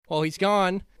while he's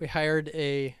gone, we hired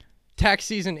a tax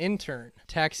season intern.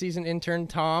 Tax season intern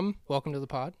Tom, welcome to the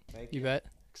pod. Thank you. You bet.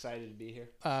 Excited to be here.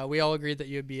 We all agreed that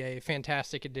you'd be a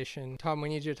fantastic addition. Tom, we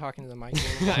need you to talk into the mic.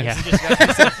 Yeah.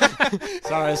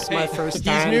 Sorry, this is my first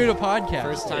time. He's new to podcast.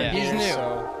 First time He's here, new.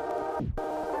 So.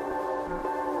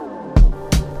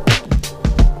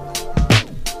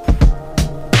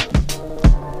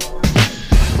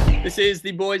 This is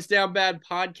the Boys Down Bad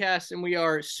podcast, and we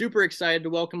are super excited to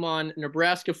welcome on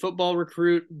Nebraska football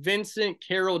recruit Vincent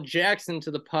Carroll-Jackson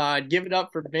to the pod. Give it up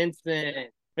for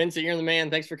Vincent. Vincent, you're the man.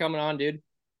 Thanks for coming on, dude.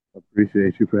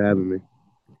 Appreciate you for having me.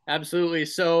 Absolutely.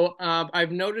 So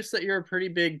I've noticed that you're a pretty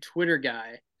big Twitter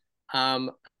guy.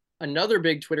 Another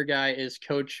big Twitter guy is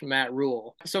Coach Matt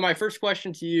Rule. So my first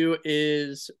question to you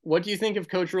is, what do you think of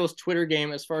Coach Rule's Twitter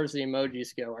game as far as the emojis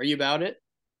go? Are you about it?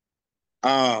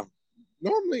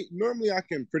 Normally I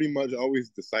can pretty much always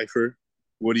decipher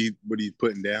what he's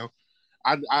putting down.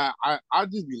 I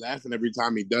just be laughing every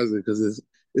time he does it because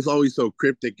it's always so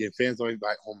cryptic and fans always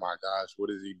like, oh my gosh,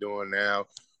 what is he doing now?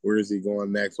 Where is he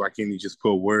going next? Why can't he just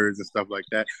put words and stuff like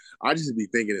that? I just be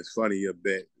thinking it's funny a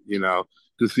bit,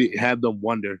 to have them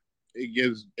wonder. It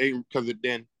gives, because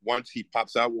then once he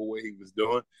pops out with what he was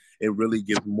doing, it really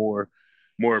gives more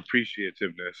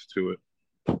appreciativeness to it.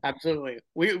 Absolutely.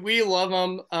 We love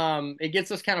him. It gets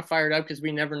us kind of fired up because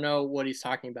we never know what he's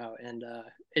talking about, and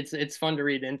it's fun to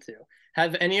read into.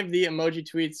 Have any of the emoji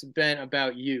tweets been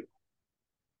about you?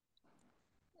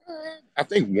 I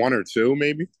think one or two,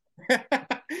 maybe.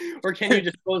 Or can you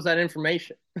disclose that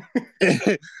information?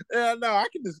 Yeah, no, I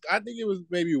think it was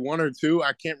maybe one or two.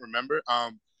 I can't remember.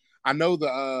 I know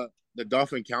the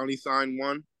Dauphin County sign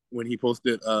one when he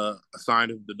posted a sign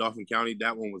of the Dauphin County.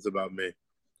 That one was about me.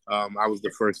 I was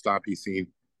the first stop he seen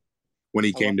when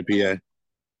he came to PA.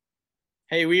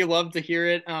 Hey, we love to hear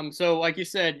it. So like you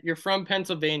said, you're from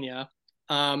Pennsylvania.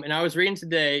 And I was reading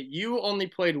today, you only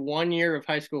played 1 year of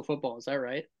high school football. Is that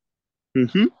right?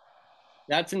 Mm-hmm.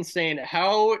 That's insane.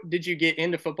 How did you get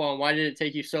into football, and why did it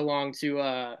take you so long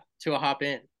to hop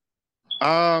in?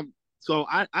 So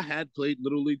I had played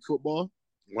Little League football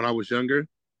when I was younger.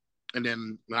 And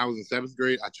then when I was in 7th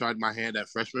grade, I tried my hand at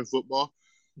freshman football.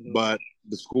 Mm-hmm. But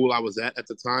the school I was at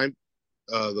the time,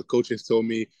 the coaches told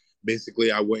me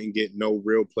basically I wouldn't get no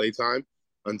real play time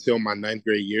until my 9th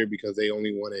grade year because they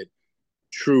only wanted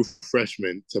true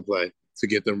freshmen to play to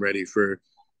get them ready for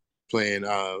playing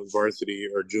varsity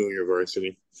or junior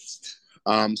varsity.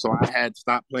 So I had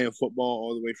stopped playing football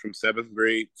all the way from 7th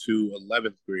grade to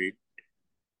 11th grade.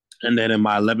 And then in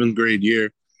my 11th grade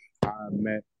year, I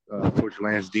met Coach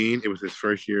Lance Dean. It was his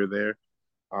first year there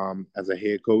as a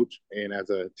head coach and as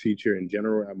a teacher in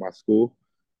general at my school.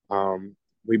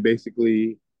 We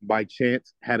basically, by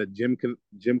chance, had a gym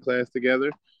class together.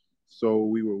 So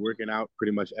we were working out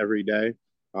pretty much every day,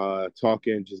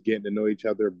 talking, just getting to know each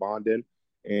other, bonding.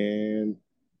 And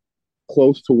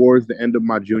close towards the end of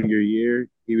my junior year,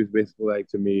 he was basically like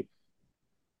to me,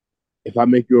 if I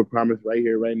make you a promise right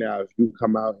here, right now, if you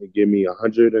come out and give me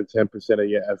 110% of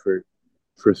your effort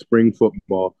for spring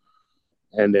football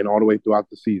and then all the way throughout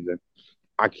the season,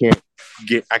 I can't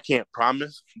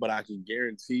promise, but I can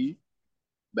guarantee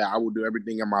that I will do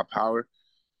everything in my power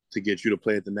to get you to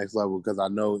play at the next level because I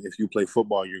know if you play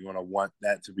football, you're going to want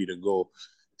that to be the goal.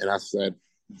 And I said,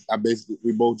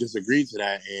 we both just agreed to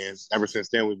that. And ever since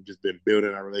then, we've just been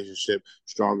building our relationship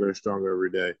stronger and stronger every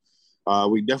day.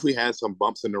 We definitely had some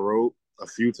bumps in the road a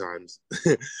few times,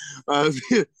 a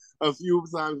few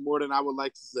times more than I would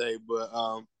like to say. But,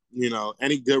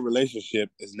 any good relationship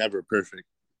is never perfect.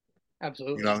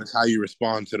 Absolutely. It's how you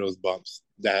respond to those bumps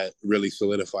that really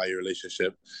solidify your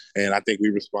relationship. And I think we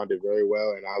responded very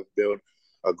well. And I've built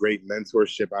a great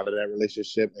mentorship out of that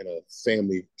relationship and a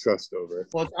family trust over it.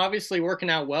 Well, it's obviously working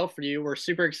out well for you. We're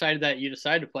super excited that you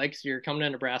decided to play because you're coming to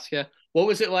Nebraska. What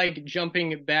was it like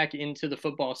jumping back into the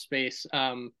football space?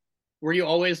 Were you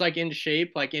always like in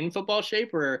shape, like in football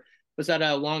shape, or was that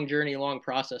a long journey, long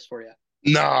process for you?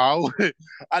 No,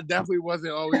 I definitely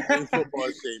wasn't always in football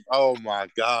shape. Oh my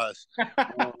gosh.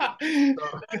 Yeah,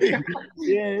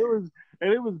 it was.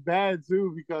 And it was bad,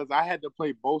 too, because I had to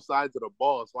play both sides of the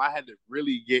ball. So I had to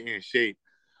really get in shape.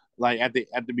 Like, at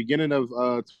the beginning of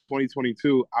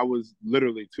 2022, I was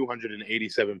literally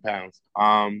 287 pounds.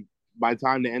 By the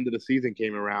time the end of the season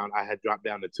came around, I had dropped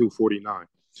down to 249.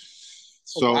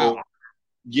 So, wow.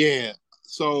 Yeah.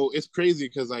 So, it's crazy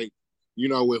because, like,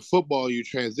 with football, you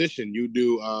transition. You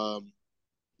do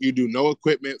no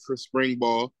equipment for spring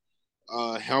ball,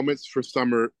 helmets for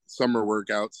summer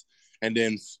workouts, and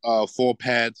then full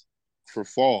pads for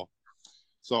fall.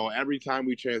 So every time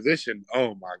we transitioned,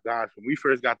 oh my gosh, when we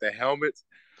first got the helmets,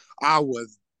 I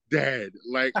was dead.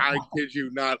 Like, I kid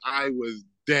you not, I was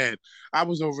dead. I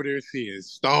was over there seeing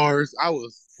stars. I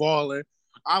was falling.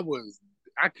 I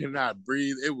could not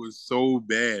breathe. It was so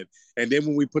bad. And then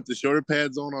when we put the shoulder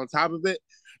pads on top of it,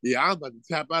 yeah, I was about to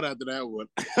tap out after that one.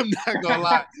 I'm not gonna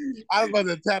lie. I was about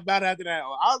to tap out after that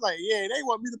one. I was like, yeah, they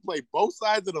want me to play both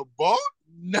sides of the ball?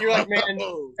 No.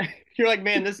 You're like,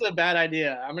 man, this is a bad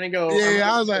idea. I'm gonna go.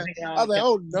 Yeah, I was like,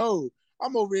 oh no.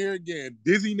 I'm over here getting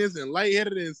dizziness and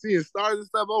lightheaded and seeing stars and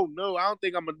stuff. Oh no, I don't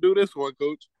think I'm gonna do this one,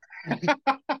 coach.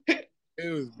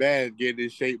 It was bad getting in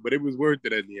shape, but it was worth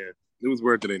it in the end. It was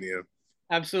worth it in the end.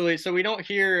 Absolutely. So we don't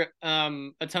hear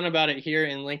a ton about it here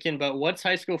in Lincoln, but what's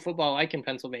high school football like in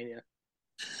Pennsylvania?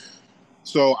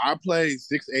 So I play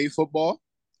 6A football.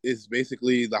 It's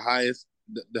basically the highest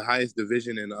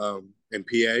division in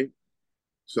PA.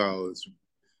 So it's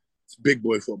big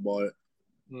boy football.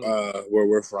 Where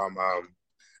we're from.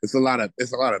 It's a lot of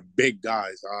big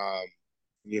guys.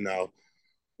 You know,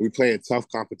 we play a tough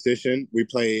competition. We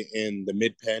play in the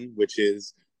Mid Penn, which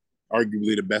is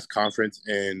arguably the best conference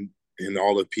in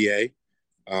all of PA.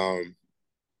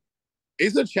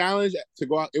 It's a challenge to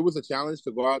go out. It was a challenge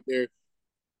to go out there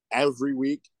every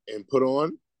week and put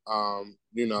on.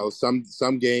 You know,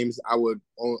 some games I would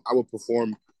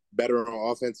perform better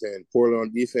on offense and poorly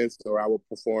on defense, or I would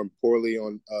perform poorly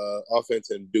on offense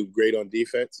and do great on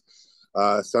defense.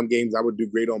 Some games I would do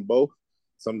great on both.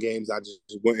 Some games I just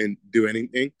wouldn't do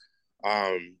anything.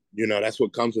 You know, that's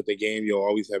what comes with the game. You'll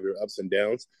always have your ups and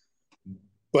downs.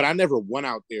 But I never went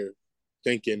out there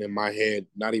thinking in my head,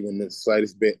 not even the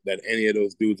slightest bit, that any of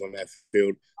those dudes on that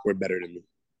field were better than me.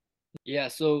 Yeah,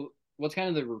 so what's kind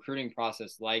of the recruiting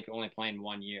process like only playing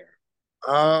 1 year?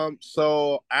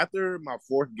 So after my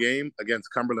fourth game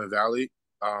against Cumberland Valley,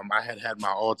 I had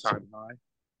my all-time high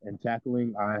in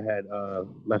tackling. I had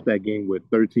left that game with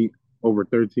over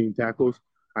 13 tackles.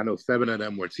 I know 7 of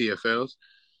them were TFLs,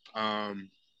 and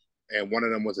one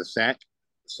of them was a sack.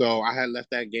 So I had left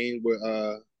that game with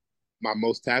my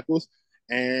most tackles,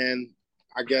 and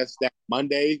I guess that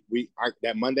Monday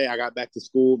I got back to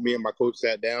school. Me and my coach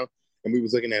sat down, and we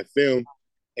was looking at film,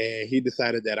 and he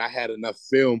decided that I had enough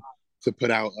film to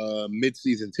put out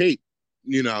mid-season tape,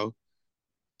 you know.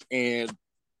 And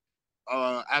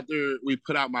after we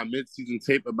put out my mid-season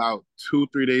tape, about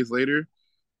 2-3 days later,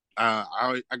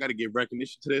 I got to give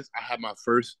recognition to this. I had my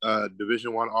first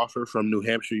Division I offer from New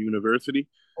Hampshire University.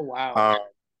 Oh, wow.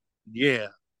 Yeah,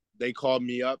 they called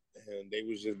me up, and they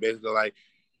was just basically like,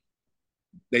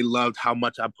 they loved how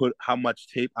much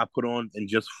tape I put on in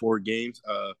just 4 games.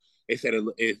 They said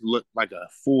it looked like a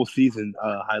full season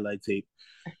highlight tape.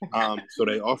 So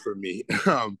they offered me.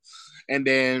 And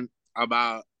then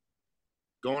about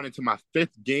going into my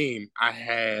 5th game, I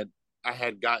had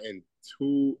gotten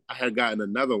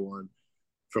another one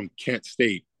from Kent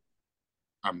State.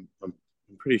 I'm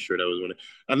pretty sure that was one.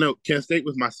 I know Kent State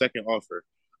was my second offer.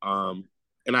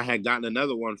 And I had gotten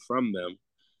another one from them.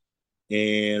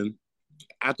 And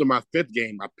after my 5th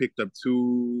game, I picked up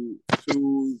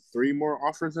 3 more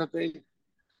offers, I think.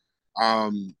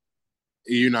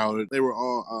 You know, they were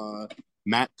all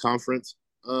MAC conference.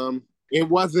 It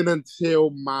wasn't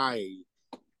until my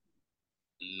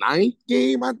 9th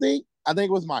game, I think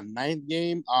it was my 9th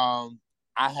game.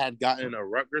 I had gotten a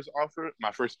Rutgers offer,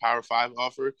 my first Power 5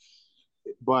 offer,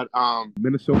 but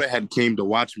Minnesota had came to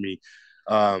watch me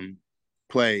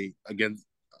play against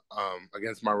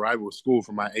my rival school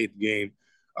for my 8th game.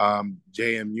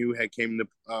 JMU had came to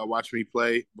watch me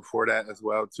play before that as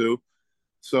well too.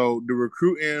 So the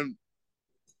recruiting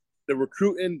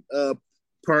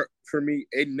part for me,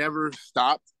 it never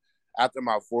stopped after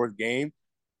my 4th game,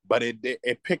 but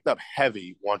it picked up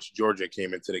heavy once Georgia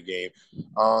came into the game.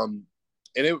 And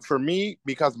it, for me,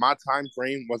 because my time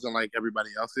frame wasn't like everybody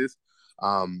else's.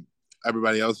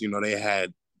 Everybody else, you know, they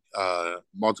had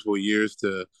multiple years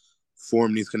to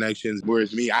form these connections,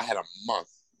 whereas me, I had a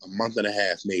month and a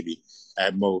half maybe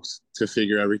at most to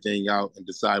figure everything out and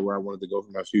decide where I wanted to go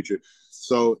for my future.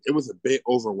 So it was a bit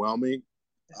overwhelming,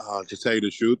 to tell you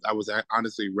the truth. I was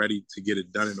honestly ready to get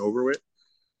it done and over with.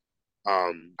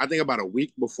 I think about a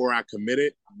week before I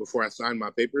committed, before I signed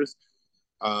my papers.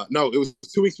 No, it was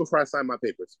 2 weeks before I signed my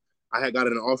papers. I had got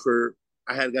an offer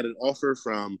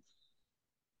from,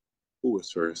 who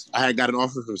was first? I had got an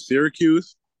offer from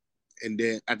Syracuse, and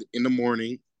then in the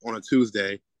morning on a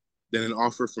Tuesday, then an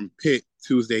offer from Pitt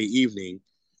Tuesday evening,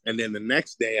 and then the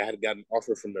next day I had got an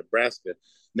offer from Nebraska.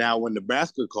 Now, when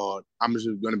Nebraska called, I'm just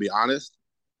going to be honest,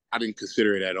 I didn't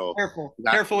consider it at all.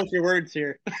 Careful with your words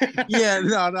here. Yeah,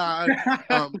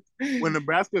 no. When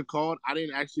Nebraska called, I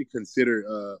didn't actually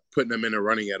consider putting them in the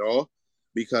running at all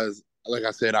because, like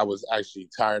I said, I was actually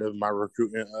tired of my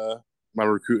recruiting my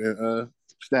recruiting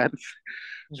status,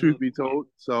 truth be told.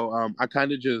 So I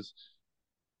kind of just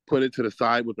put it to the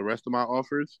side with the rest of my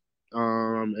offers.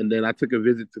 And then I took a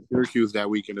visit to Syracuse that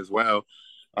weekend as well.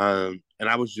 And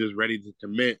I was just ready to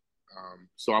commit.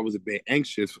 So I was a bit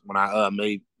anxious when I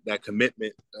made that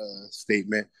commitment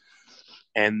statement.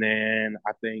 And then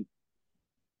I think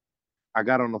I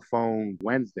got on the phone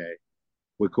Wednesday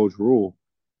with Coach Rule,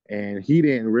 and he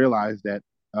didn't realize that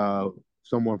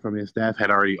someone from his staff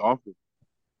had already offered.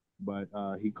 But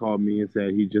he called me and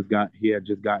said he had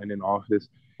just gotten in office.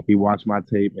 He watched my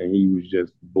tape and he was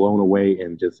just blown away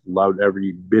and just loved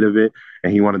every bit of it.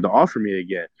 And he wanted to offer me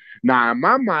again. Now, in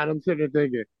my mind, I'm sitting there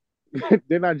thinking,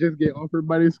 didn't I just get offered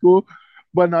by this school?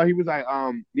 But no, he was like,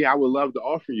 yeah, I would love to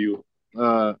offer you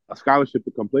a scholarship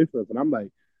to come play for us. And I'm like,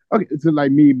 okay, it's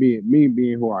like me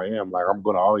being who I am. Like I'm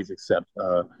gonna always accept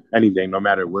anything, no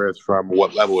matter where it's from,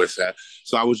 what level it's at.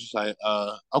 So I was just like,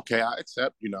 okay, I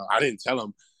accept. I didn't tell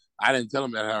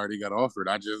him that I already got offered.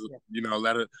 I just,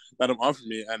 let him offer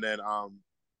me. And then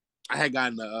I had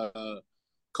gotten a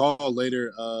call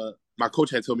later. My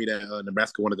coach had told me that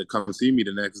Nebraska wanted to come see me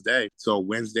the next day. So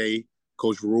Wednesday,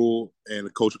 Coach Rule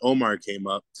and Coach Omar came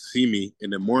up to see me in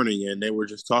the morning, and they were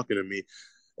just talking to me.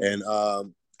 And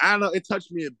I don't know, it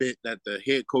touched me a bit that the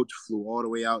head coach flew all the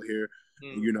way out here,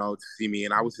 to see me,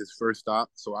 and I was his first stop.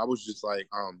 So I was just like,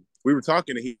 we were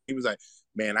talking, and he was like,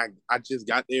 man, I just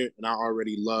got there, and I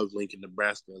already love Lincoln,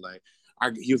 Nebraska. Like,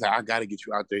 he was like, I got to get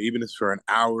you out there, even if it's for an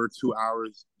hour, 2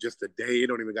 hours, just a day. It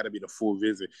don't even got to be the full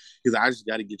visit. He's like, I just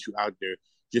got to get you out there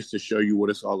just to show you what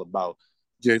it's all about.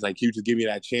 Just like, you just give me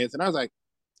that chance. And I was like,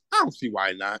 I don't see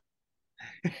why not.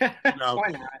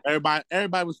 Why not?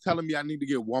 Everybody was telling me I need to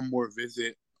get one more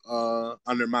visit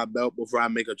under my belt before I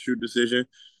make a true decision.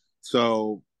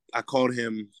 So I called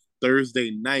him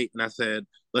Thursday night and I said,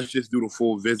 let's just do the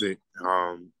full visit.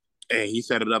 And he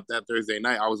set it up that Thursday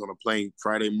night. I was on a plane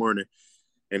Friday morning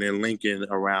and in Lincoln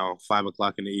around 5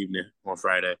 o'clock in the evening on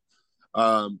Friday.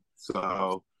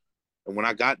 So and when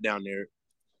I got down there,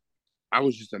 I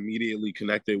was just immediately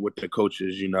connected with the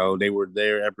coaches. They were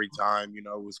there every time.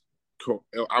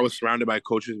 I was surrounded by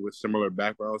coaches with similar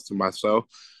backgrounds to myself,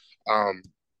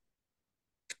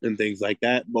 and things like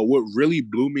that. But what really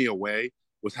blew me away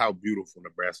was how beautiful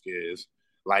Nebraska is.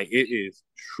 Like, it is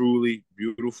truly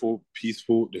beautiful,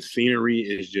 peaceful. The scenery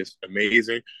is just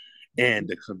amazing, and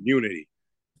the community.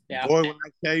 Yeah. Boy, when I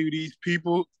tell you these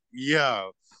people,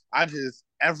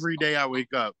 every day I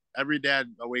wake up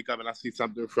and I see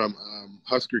something from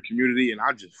Husker community, and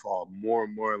I just fall more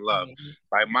and more in love.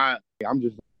 I'm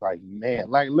just like, man,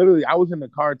 like literally, I was in the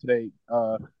car today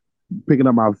picking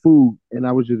up my food, and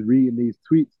I was just reading these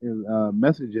tweets and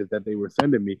messages that they were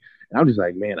sending me, and I'm just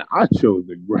like, man, I chose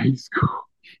a great school.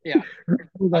 Yeah,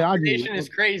 nation is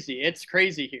crazy. It's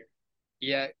crazy here.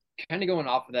 Yeah, kind of going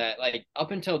off of that, like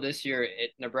up until this year,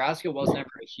 Nebraska was never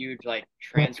a huge like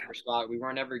transfer spot. We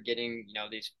weren't ever getting,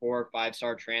 these 4 or 5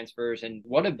 star transfers. And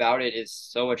what about it is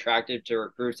so attractive to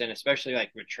recruits, and especially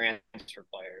like with transfer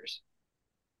players?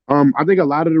 I think a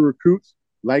lot of the recruits,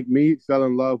 like me, fell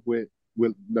in love with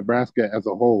Nebraska as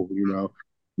a whole.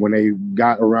 When they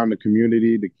got around the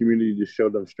community just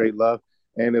showed them straight love.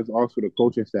 And it's also the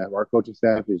coaching staff. Our coaching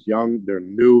staff is young, they're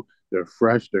new, they're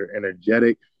fresh, they're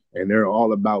energetic, and they're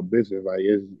all about business. Like,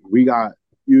 we got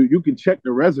you can check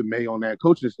the resume on that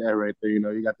coaching staff right there.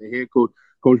 You got the head coach,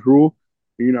 Coach Rule.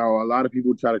 A lot of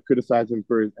people try to criticize him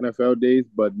for his NFL days,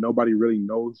 but nobody really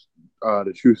knows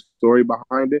the true story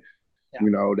behind it. Yeah.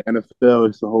 The NFL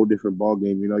is a whole different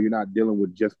ballgame. You're not dealing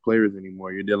with just players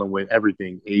anymore. You're dealing with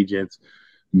everything: agents,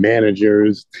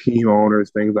 managers, team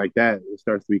owners, things like that. It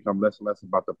starts to become less and less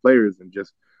about the players and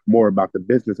just more about the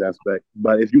business aspect.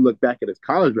 But if you look back at his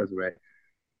college resume,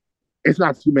 it's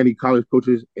not too many college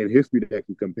coaches in history that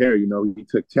can compare. He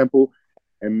took Temple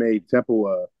and made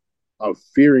Temple a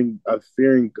fearing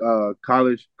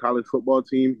college football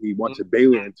team. He went to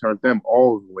Baylor and turned them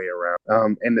all the way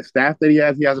around. And the staff that he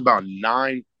has about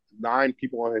nine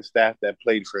people on his staff that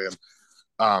played for him,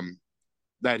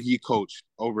 that he coached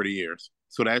over the years.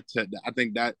 So I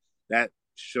think that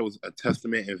shows a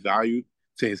testament and value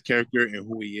to his character and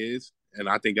who he is. And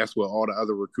I think that's what all the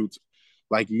other recruits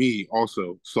like me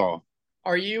also saw.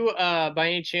 Are you, by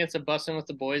any chance, a Bussin' with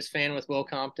the Boys fan with Will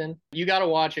Compton? You got to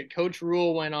watch it. Coach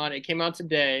Rule went on. It came out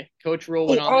today. Coach Rule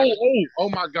went on. Oh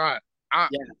my God. I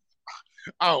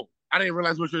didn't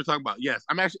realize what you were talking about. Yes,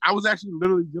 I was actually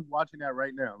literally just watching that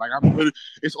right now. Like,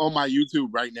 it's on my YouTube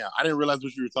right now. I didn't realize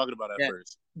what you were talking about at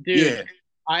first. Dude, yeah.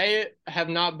 I have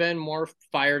not been more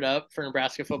fired up for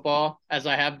Nebraska football as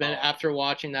I have been after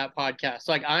watching that podcast.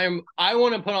 Like, I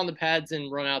want to put on the pads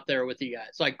and run out there with you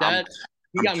guys. Like that.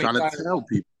 I'm trying to tell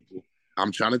people.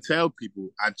 I'm trying to tell people.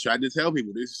 I tried to tell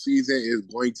people this season is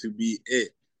going to be it.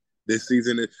 This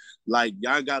season is like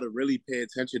y'all got to really pay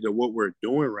attention to what we're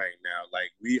doing right now. Like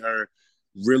we are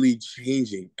really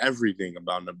changing everything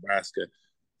about Nebraska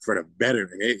for the better,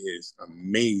 and it is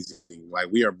amazing.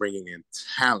 Like we are bringing in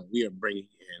talent, we are bringing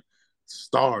in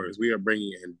stars, we are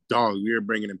bringing in dogs, we are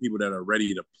bringing in people that are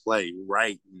ready to play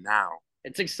right now.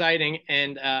 It's exciting,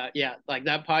 and yeah, like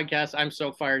that podcast, I'm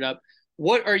so fired up.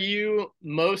 What are you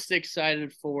most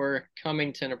excited for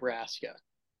coming to Nebraska?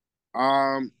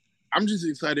 I'm just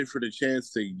excited for the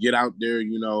chance to get out there,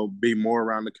 be more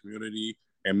around the community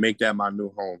and make that my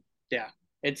new home. Yeah,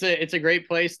 it's a great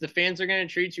place. The fans are going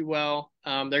to treat you well.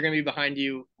 They're going to be behind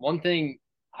you. One thing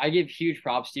I give huge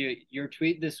props to you. Your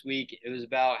tweet this week, it was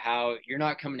about how you're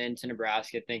not coming into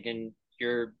Nebraska thinking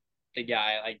you're the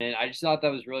guy. Like, and I just thought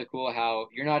that was really cool how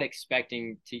you're not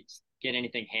expecting to get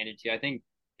anything handed to you. I think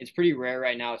it's pretty rare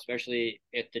right now, especially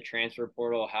at the transfer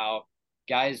portal, how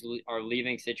guys are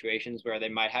leaving situations where they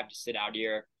might have to sit out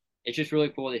here. It's just really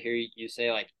cool to hear you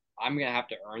say, like, I'm going to have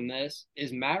to earn this.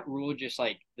 Is Matt Rule just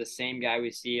like the same guy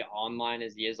we see online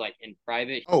as he is like in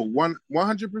private? Oh,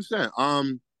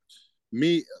 100%.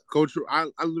 Me, Coach, I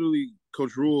literally,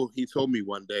 Coach Rule, he told me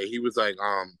one day, he was like,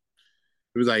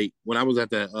 when I was at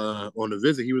the on the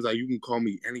visit, he was like, you can call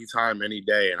me anytime, any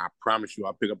day, and I promise you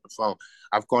I'll pick up the phone.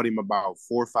 I've called him about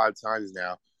 4 or 5 times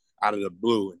now out of the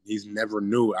blue, and he's never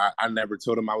knew. I never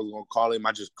told him I was going to call him.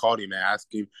 I just called him and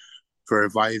asked him for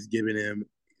advice,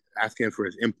 asking for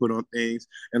his input on things.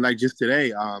 And like just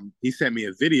today, he sent me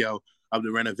a video of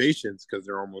the renovations because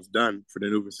they're almost done for the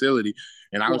new facility.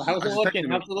 And how's it looking?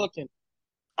 How's it looking?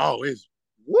 Oh, it's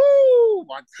woo!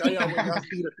 I tell y'all when y'all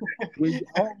see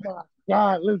oh my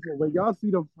God, listen, when y'all see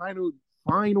the final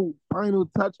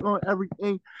touch on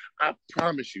everything, I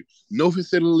promise you, no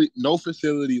facility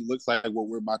looks like what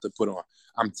we're about to put on.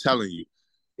 I'm telling you,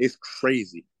 it's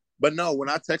crazy. But no, when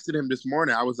I texted him this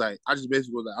morning, I was like, I just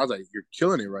basically was like, you're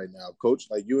killing it right now, coach.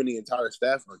 Like you and the entire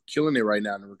staff are killing it right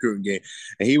now in the recruiting game.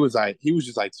 And he was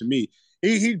just like to me,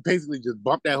 he basically just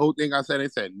bumped that whole thing I said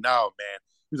and said, no, man.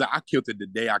 He was like, I killed it the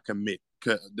day I the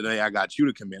day I got you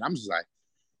to commit. I'm just like,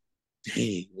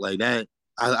 dang, like that.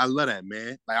 I love that,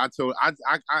 man. Like I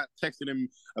texted him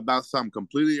about something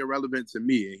completely irrelevant to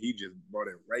me, and he just brought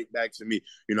it right back to me.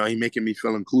 He making me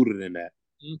feel included in that.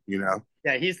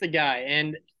 Yeah, he's the guy,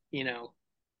 and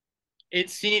it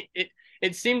seemed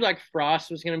like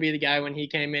Frost was going to be the guy when he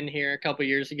came in here a couple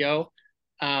years ago.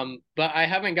 But I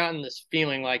haven't gotten this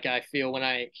feeling like I feel when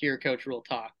I hear Coach Rule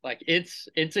talk. Like it's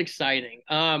exciting.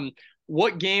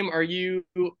 What game are you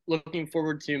looking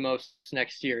forward to most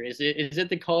next year? Is it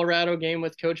the Colorado game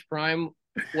with Coach Prime?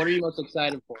 What are you most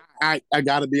excited for? I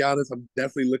gotta be honest. I'm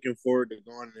definitely looking forward to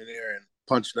going in there and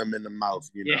punching them in the mouth.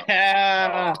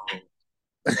 Yeah.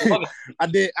 I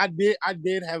did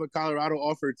have a Colorado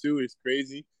offer too. It's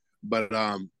crazy, but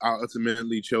I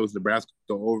ultimately chose Nebraska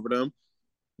over them.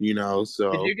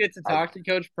 So did you get to talk to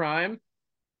Coach Prime?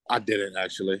 I didn't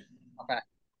actually. Okay.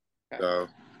 So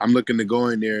I'm looking to go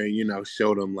in there and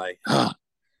show them like,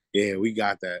 yeah, we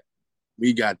got that.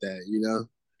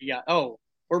 Yeah. Oh,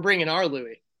 we're bringing our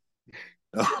Louis.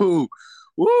 Oh,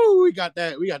 woo! We got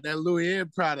that Louis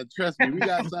and Prada. Trust me, we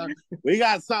got something. We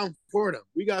got something for them.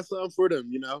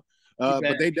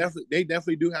 But they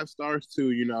definitely do have stars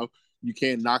too. You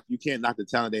can't knock the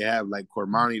talent they have. Like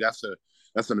Cormani, that's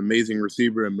an amazing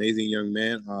receiver, amazing young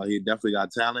man. He definitely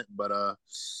got talent, but our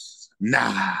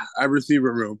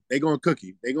receiver room, they gonna cook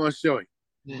you. They gonna show you.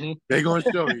 Mm-hmm. They gonna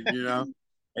show you.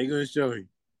 They gonna show you.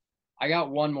 I got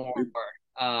one more.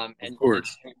 Of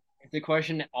course. It's the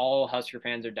question all Husker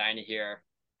fans are dying to hear.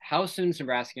 How soon is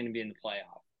Nebraska going to be in the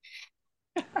playoff?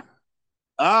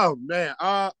 Oh man,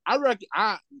 I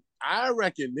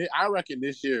reckon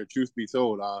this year. Truth be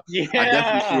told, yeah.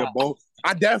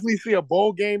 I definitely see a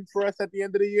bowl game for us at the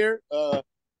end of the year. I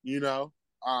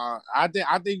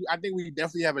think we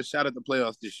definitely have a shot at the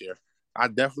playoffs this year. I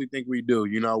definitely think we do.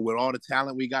 With all the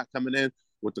talent we got coming in,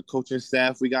 with the coaching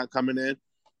staff we got coming in,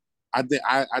 I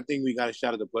think we got a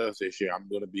shot at the playoffs this year. I'm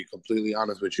going to be completely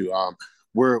honest with you.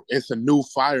 It's a new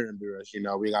fire under us. We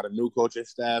got a new coaching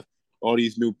staff, all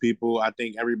these new people. I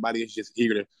think everybody is just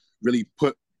eager to really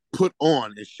put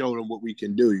on and show them what we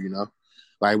can do.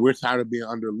 Like we're tired of being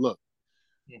underlooked.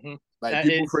 Mm-hmm. Like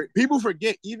people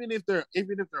forget, even if they're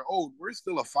old, we're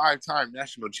still a 5-time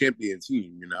national champion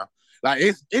team. Like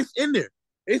it's in there.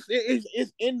 It's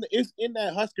in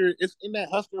that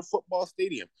Husker football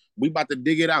stadium. We about to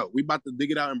dig it out. We about to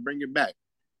dig it out and bring it back.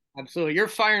 Absolutely, you're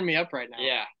firing me up right now.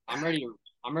 Yeah, I'm ready to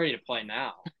play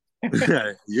now.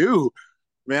 You,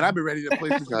 man, I've been ready to play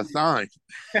since I signed.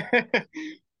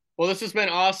 Well, this has been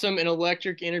awesome. An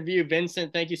electric interview.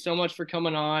 Vincent, thank you so much for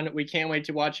coming on. We can't wait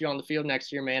to watch you on the field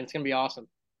next year, man. It's going to be awesome.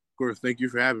 Of course, thank you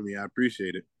for having me. I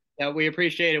appreciate it. Yeah, we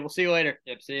appreciate it. We'll see you later.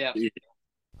 Yep, see ya.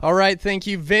 All right, thank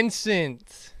you,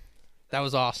 Vincent. That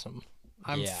was awesome.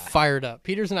 I'm fired up.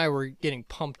 Peters and I were getting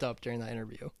pumped up during that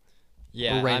interview.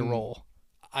 Yeah, we're ready to roll.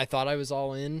 I thought I was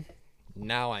all in.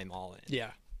 Now I'm all in.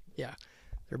 Yeah. There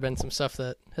have been some stuff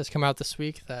that has come out this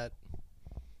week that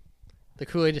the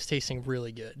Kool-Aid is tasting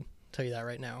really good. I'll tell you that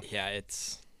right now. Yeah,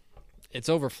 it's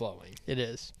overflowing. It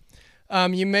is.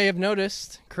 You may have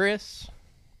noticed Chris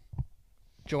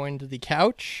joined the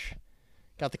couch,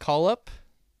 got the call up.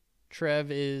 Trev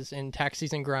is in tax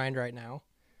season grind right now.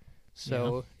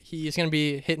 So he's going to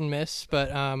be hit and miss.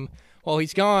 But while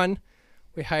he's gone,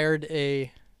 we hired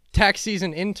a tax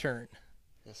season intern.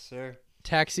 Yes, sir.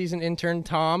 Tax season intern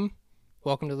Tom.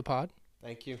 Welcome to the pod.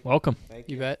 Thank you. Welcome. Thank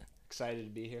you. You bet. Excited to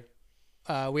be here.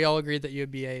 We all agreed that you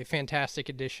would be a fantastic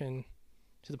addition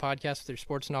to the podcast with your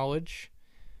sports knowledge,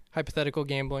 hypothetical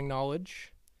gambling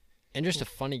knowledge. And just a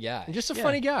funny guy. And just a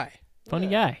funny guy. Funny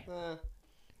guy.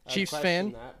 Chiefs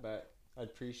fan. That, but I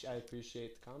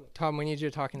appreciate the comment. Tom, we need you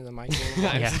talking to the mic a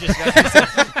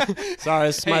little bit. Sorry,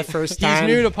 this is my first time.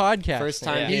 He's new to podcast. First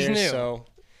time he's here, new. so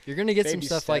you're going to get some baby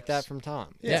stuff like steps. that from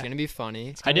Tom. Yeah. It's going to be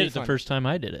funny. I did it the first time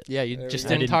I did it. Yeah, you There just we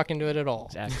go. didn't talk into it at all.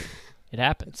 Exactly. It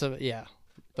happens. So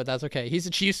but that's okay. He's a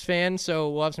Chiefs fan, so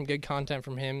we'll have some good content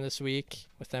from him this week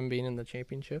with them being in the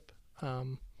championship.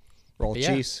 Roll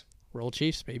yeah. Chiefs. Roll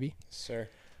Chiefs, baby. Sir.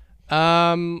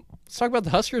 Let's talk about the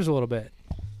Huskers a little bit.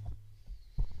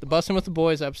 The Bussin' with the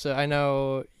Boys episode. I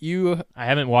know you. I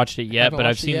haven't watched it yet, Haven't but I've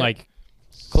watched it seen yet? like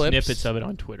Clips? snippets of it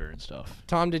on Twitter and stuff.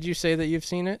 Tom, did you say that you've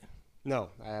seen it? No,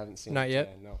 I haven't seen Not it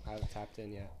yet? No, I haven't tapped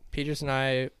in yet. Peters and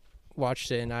I watched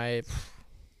it, and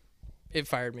it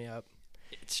fired me up.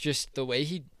 It's just the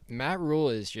way Matt Rule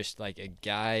is just like a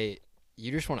guy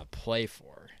you just want to play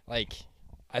for. Like,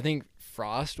 I think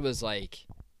Frost was like,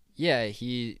 yeah,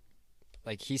 he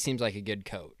seems like a good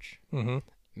coach. Mm-hmm.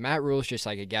 Matt Rule's just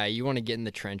like a guy you want to get in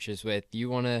the trenches with. You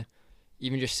want to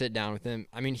even just sit down with him.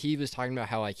 I mean, he was talking about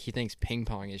how like he thinks ping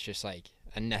pong is just like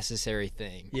a necessary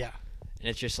thing. Yeah. And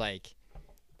it's just like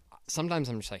sometimes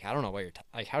I'm just like, I don't know what you're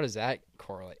like. How does that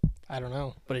correlate? I don't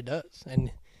know, but it does,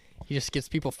 and he just gets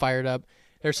people fired up.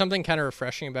 There's something kind of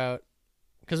refreshing about,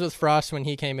 because with Frost when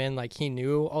he came in, like he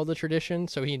knew all the tradition,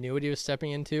 so he knew what he was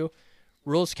stepping into.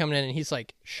 Rule's coming in and he's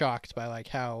like shocked by like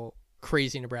how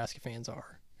crazy Nebraska fans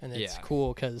are, and it's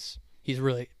cool because he's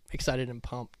really excited and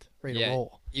pumped, ready to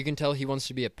roll. You can tell he wants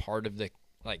to be a part of the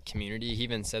like community. He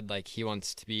even said like he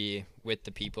wants to be with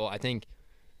the people. I think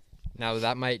now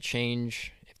that might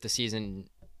change if the season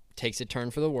takes a turn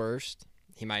for the worst.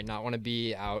 He might not want to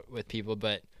be out with people,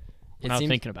 but I'm not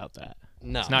thinking about that.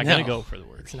 No, it's not going to go for the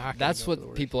worst. It's not. That's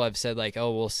what people have said. Like,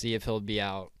 oh, we'll see if he'll be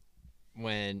out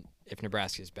if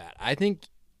Nebraska's bad. I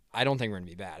don't think we're gonna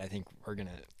be bad. I think we're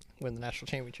gonna win the national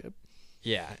championship.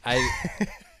 Yeah,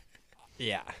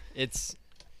 it's.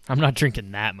 I'm not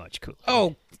drinking that much Kool-Aid.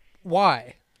 Oh,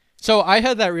 why? So I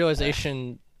had that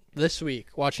realization this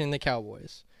week watching the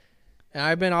Cowboys, and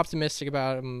I've been optimistic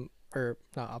about them, or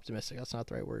not optimistic. That's not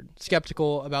the right word.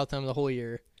 Skeptical about them the whole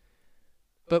year.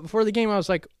 But before the game, I was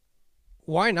like,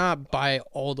 why not buy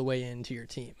all the way into your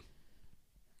team?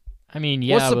 I mean,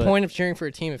 yeah. What's the point of cheering for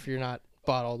a team if you're not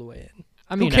bought all the way in?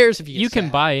 I mean, who cares if you can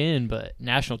buy in, but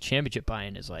national championship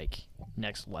buy-in is like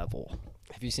next level.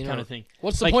 Have you seen kind of thing?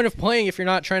 What's the point of playing if you're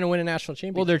not trying to win a national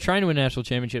championship? Well, they're trying to win a national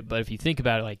championship, but if you think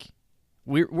about it, like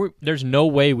there's no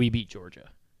way we beat Georgia.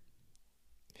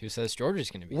 Who says Georgia's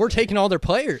going to be? We're taking all their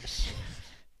players.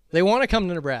 They want to come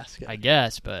to Nebraska, I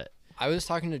guess, but I was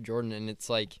talking to Jordan, and it's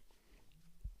like,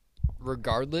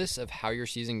 regardless of how your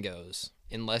season goes,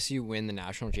 unless you win the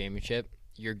national championship,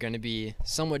 you're going to be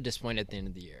somewhat disappointed at the end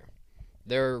of the year.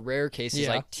 There are rare cases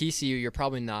like TCU, you're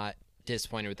probably not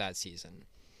disappointed with that season.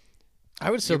 I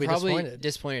would still be probably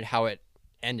disappointed how it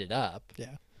ended up.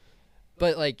 Yeah.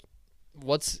 But, like,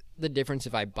 what's the difference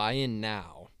if I buy in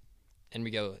now and we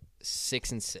go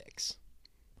 6-6?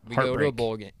 We go to a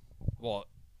bowl game. Well,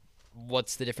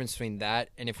 what's the difference between that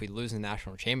and if we lose the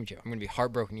national championship? I'm going to be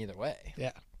heartbroken either way.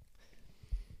 Yeah.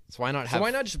 So why not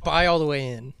just buy all the way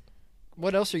in?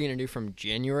 What else are you going to do from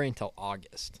January until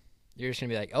August? You're just going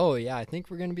to be like, oh, yeah, I think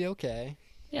we're going to be okay.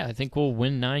 Yeah, I think we'll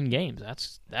win 9 games.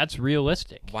 That's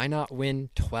realistic. Why not win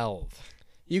 12?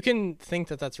 You can think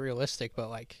that that's realistic, but,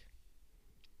 like,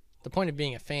 the point of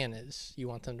being a fan is you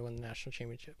want them to win the national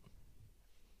championship.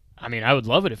 I mean, I would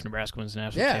love it if Nebraska wins the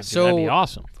national championship. So that'd be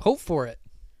awesome. Hope for it.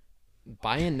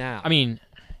 Buy in now. I mean,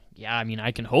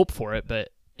 I can hope for it, but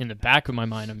in the back of my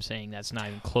mind, I'm saying that's not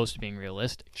even close to being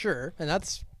realistic. Sure, and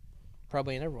that's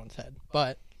probably in everyone's head.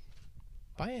 But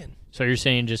buy in. So you're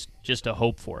saying just a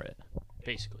hope for it,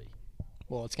 basically.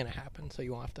 Well, it's going to happen, so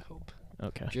you won't have to hope.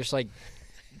 Okay. Just like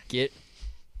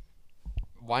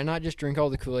why not just drink all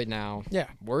the Kool-Aid now? Yeah.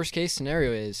 Worst case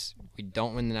scenario is we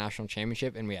don't win the national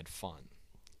championship and we had fun.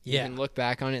 Yeah. You can look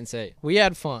back on it and say, We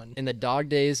had fun. in the dog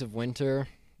days of winter,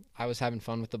 I was having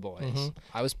fun with the boys. Mhm.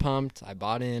 I was pumped. I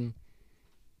bought in.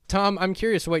 Tom, I'm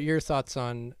curious what your thoughts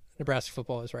on Nebraska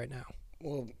football is right now.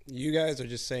 Well, you guys are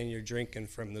just saying you're drinking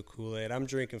from the Kool-Aid. I'm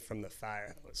drinking from the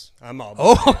fire hose. I'm all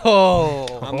bought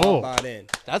in. I'm all bought in.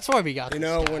 That's why we got You this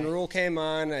know, guy. when Rule came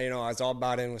on, I was all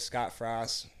bought in with Scott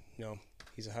Frost.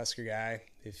 He's a Husker guy.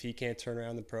 If he can't turn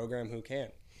around the program, who can?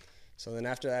 So then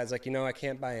after that, I was like, I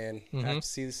can't buy in. I have to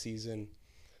see the season,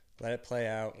 let it play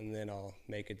out, and then I'll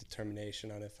make a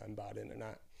determination on if I'm bought in or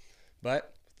not.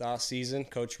 But the off season,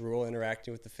 Coach Rule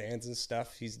interacting with the fans and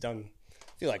stuff, he's done,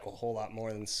 I feel like, a whole lot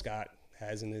more than Scott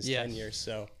has in his 10 years.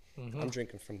 So I'm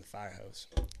drinking from the fire hose.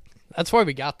 That's why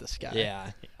we got this guy.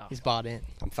 Yeah. He's bought in.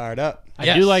 I'm fired up.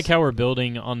 I do like how we're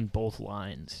building on both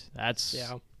lines. That's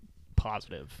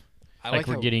positive.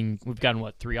 We've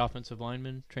gotten 3 offensive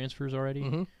linemen transfers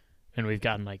already, and we've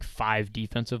gotten 5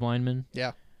 defensive linemen.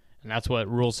 Yeah, and that's what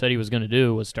Rule said he was going to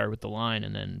do, was start with the line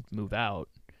and then move out.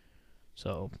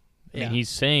 So I mean, he's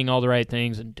saying all the right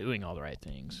things and doing all the right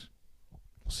things.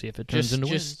 We'll see if it turns into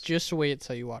wins. Just wait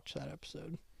till you watch that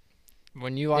episode.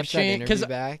 When you watch that interview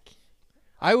back,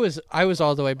 I was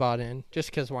all the way bought in, just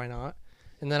because why not?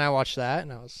 And then I watched that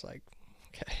and I was like,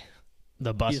 okay.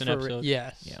 The busing episode.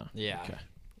 Yes. Yeah. Okay.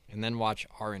 And then watch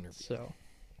our interview. So,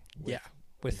 with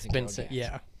Vincent Vincent.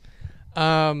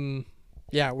 Carroll-Jackson.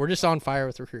 Yeah. We're just on fire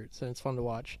with recruits, and it's fun to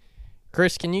watch.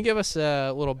 Chris, can you give us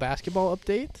a little basketball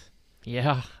update?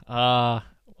 Yeah.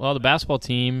 Well, the basketball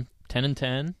team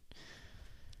 10-10.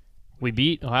 We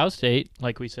beat Ohio State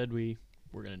like we said we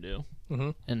were gonna do,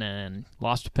 and then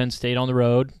lost to Penn State on the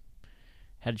road.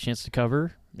 Had a chance to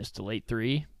cover, missed a late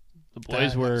 3. The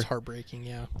boys were that was heartbreaking.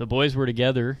 Yeah, the boys were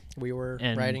together. We were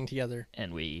riding together,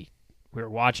 and we were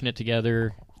watching it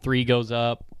together. 3 goes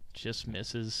up, just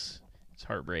misses. It's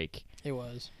heartbreak. It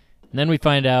was. And then we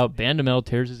find out Bandamel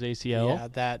tears his ACL. Yeah,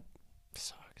 that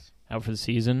sucks. Out for the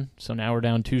season. So now we're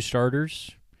down 2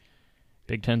 starters.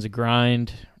 Big Ten's a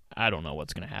grind. I don't know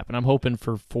what's going to happen. I'm hoping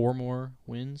for 4 more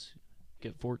wins.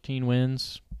 Get 14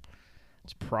 wins.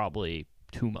 It's probably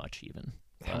too much even.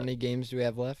 How many games do we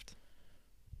have left?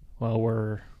 Well,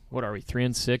 what are we,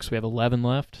 3-6? We have 11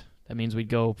 left. That means we'd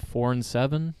go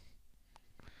 4-7.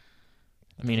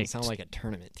 I mean, it sounds like a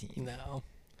tournament team. No.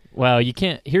 Well, you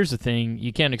can't. Here's the thing: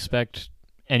 you can't expect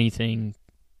anything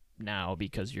now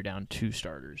because you're down 2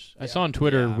 starters. I saw on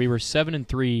Twitter we were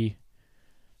 7-3,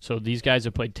 so these guys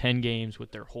have played 10 games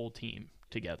with their whole team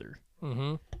together,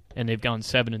 and they've gone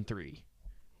 7-3,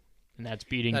 and that's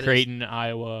beating Creighton,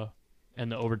 Iowa,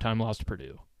 and the overtime loss to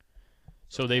Purdue.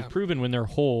 So they've proven when they're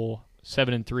whole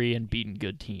 7-3 and beaten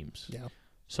good teams. Yeah.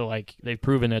 So they've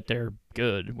proven that they're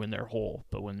good when they're whole,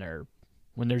 but when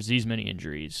there's these many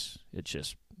injuries, it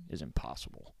just is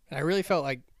impossible. And I really felt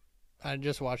like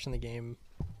just watching the game,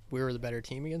 we were the better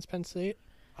team against Penn State.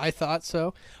 I thought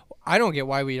so. I don't get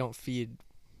why we don't feed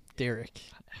Derek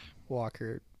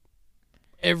Walker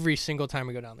every single time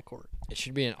we go down the court. It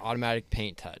should be an automatic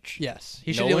paint touch. Yes,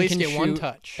 he should at least get 1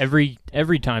 touch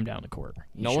every time down the court.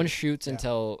 No one shoots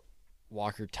until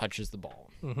Walker touches the ball.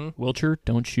 Wilcher,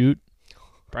 don't shoot.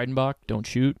 Breidenbach, don't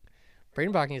shoot.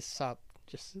 Breidenbach needs to stop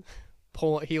just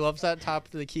pull. He loves that top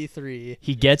of the key 3.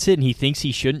 He gets it and he thinks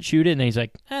he shouldn't shoot it, and then he's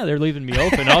like, they're leaving me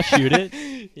open. I'll shoot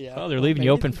it. Oh, they're leaving you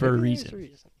open for a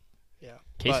reason. Yeah.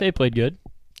 K-State played good.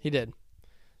 He did.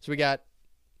 So we got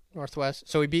Northwest.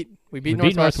 So we beat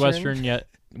Northwestern. Yeah,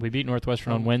 we beat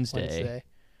Northwestern on Wednesday.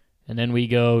 And then we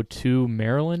go to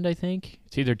Maryland, I think.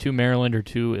 It's either to Maryland or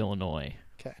to Illinois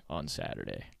on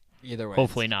Saturday. Either way.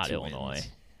 Hopefully not Illinois. Wins.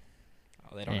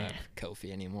 Oh, they don't have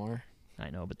Kofi anymore. I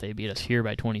know, but they beat us here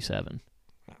by 27.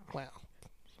 Wow.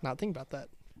 Not thinking about that.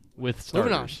 With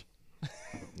starters.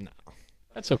 No.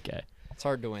 That's okay. It's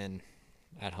hard to win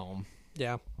at home.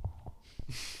 Yeah.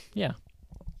 Yeah.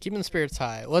 Keeping the spirits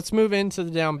high. Let's move into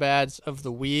the down bads of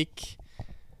the week.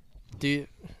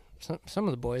 Some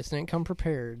of the boys didn't come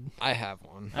prepared. I have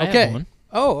one. I have one.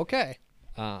 Oh, okay.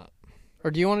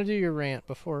 Or do you want to do your rant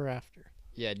before or after?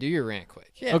 Yeah, do your rant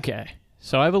quick. Yeah. Okay.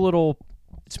 So I have a little,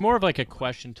 it's more of like a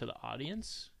question to the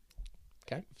audience.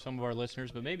 Okay. Some of our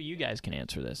listeners, but maybe you guys can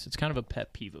answer this. It's kind of a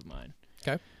pet peeve of mine.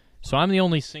 Okay. So I'm the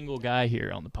only single guy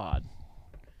here on the pod.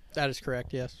 That is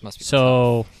correct, yes. Must be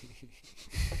so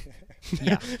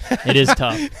yeah, it is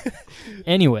tough.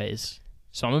 Anyways,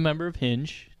 so I'm a member of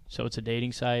Hinge. So it's a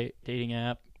dating site, dating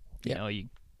app. You know, you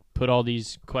put all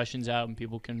these questions out and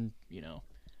people can,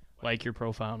 like your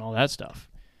profile and all that stuff.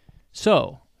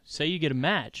 So, say you get a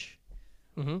match,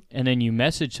 and then you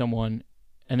message someone,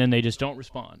 and then they just don't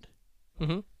respond.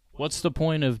 What's the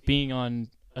point of being on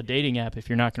a dating app if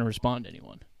you're not going to respond to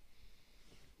anyone?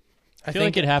 I feel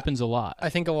like it happens a lot. I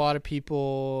think a lot of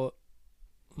people...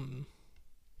 I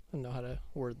don't know how to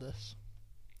word this.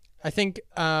 I think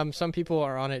some people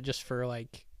are on it just for,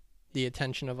 like, the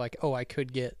attention of, like, oh, I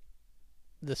could get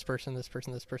this person.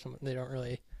 They don't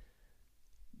really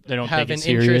have an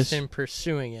interest in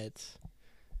pursuing it.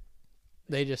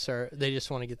 They just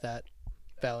want to get that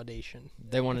validation.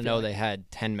 They want to know they had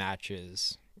 10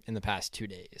 matches in the past 2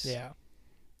 days. Yeah.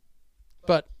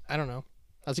 But I don't know.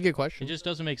 That's a good question. It just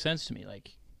doesn't make sense to me.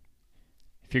 Like,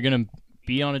 if you're going to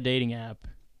be on a dating app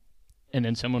and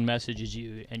then someone messages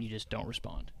you and you just don't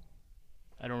respond,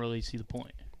 I don't really see the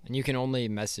point. And you can only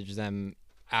message them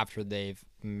after they've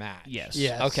matched. Yes.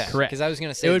 Okay. Correct. Because I was going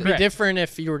to say it would be different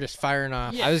if you were just firing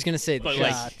off. I was going to say but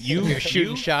shots. like you're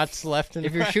shooting shots left and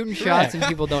if you're shooting shots and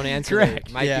people don't answer, Correct.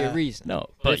 there might be a reason. No,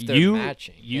 but but if they're you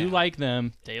matching, like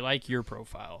them, they like your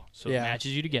profile, so it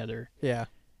matches you together. Yeah.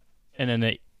 And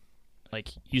then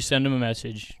you send them a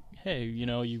message. Hey,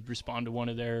 you respond to one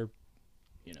of their,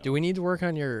 Do we need to work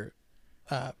on your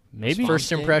maybe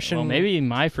first impression? Well, maybe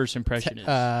my first impression is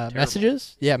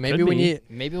messages. Yeah, maybe Could we be. need.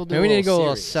 Maybe we'll do. Maybe we need to go a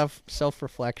little series.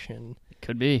 self-reflection.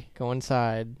 Could be Go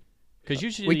inside. because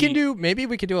usually We can do. Maybe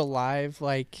we could do a live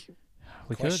we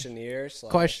could. Questionnaire.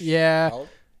 question. Yeah. Help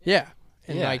Yeah.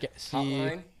 And Yeah. like see.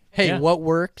 hotline. Hey, Yeah. what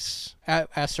works?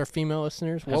 Ask our female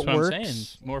listeners That's what what works. I'm saying.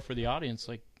 More for the audience.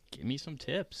 Like, give me some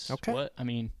tips. Okay. What I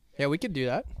mean, Yeah, we could do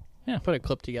that. Yeah. Put a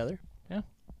clip together. Yeah.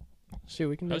 See what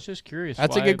we can I do. was just curious.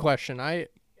 That's why, a good question.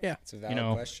 It's a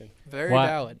valid question. Very why-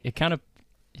 valid. It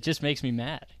just makes me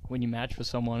mad when you match with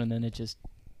someone and then it just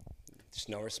Just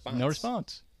no response. no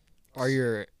response. Are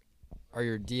your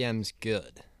DMs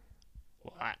good?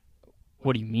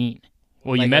 What do you mean?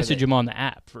 Well, Like, you are message they- them on the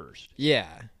app first.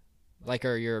 Yeah. Like,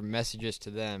 are your messages to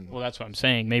them? Well, that's what I'm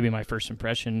saying. Maybe my first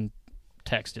impression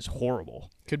text is horrible.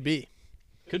 Could be.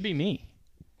 Could be me.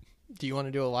 Do you want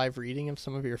to do a live reading of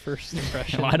some of your first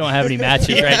impressions? Well, I don't have any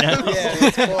matches right now.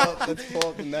 Yeah, let's pull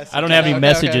up the message. I don't have any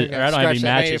messages, okay. or I don't have any Scratch that.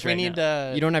 Hey, matches if we right need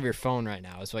now. You don't have your phone right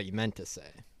now, is what you meant to say.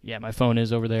 Yeah, my phone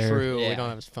is over there. True. Yeah. We don't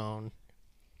have his phone.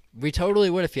 We totally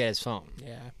would if he had his phone,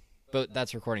 Yeah. but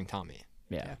that's recording Tommy.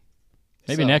 Yeah.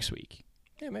 Maybe So- next week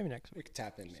Yeah, maybe next We week. could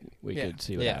tap in maybe. we Yeah. could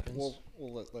see what Yeah. happens.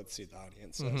 Let's see what the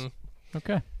audience says. Mhm.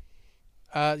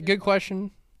 Okay. Good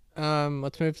question.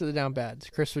 Let's move to the down bads.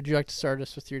 Chris, would you like to start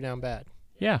us with your down bad?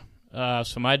 Yeah.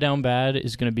 So my down bad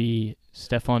is going to be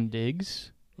Stephon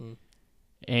Diggs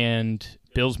and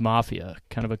Bills Mafia,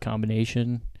 kind of a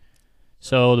combination.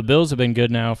 So the Bills have been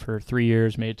good now for 3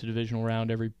 years, made it to divisional round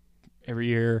every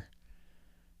year.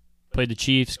 Played the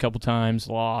Chiefs a couple times,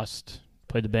 lost.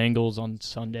 Played the Bengals on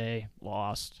Sunday,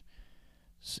 lost.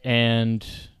 And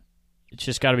it's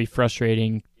just got to be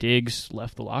frustrating. Diggs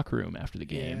left the locker room after the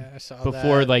game Yeah, I saw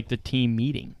before that. the team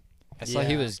meeting. I saw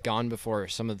he Yeah. was gone before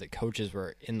some of the coaches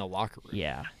were in the locker room.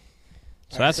 Yeah.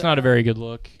 So that's not a very good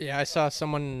look. Yeah, I saw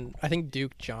someone. I think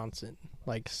Duke Johnson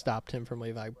stopped him from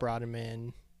leaving. Brought him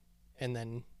in, and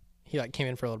then he came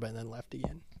in for a little bit and then left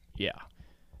again. Yeah.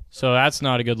 So that's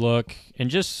not a good look. And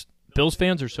just Bills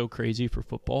fans are so crazy for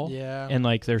football. Yeah. And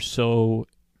they're so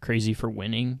crazy for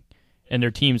winning. And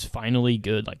their team's finally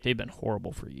good. They've been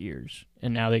horrible for years.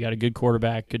 And now they got a good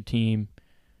quarterback, good team,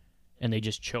 and they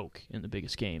just choke in the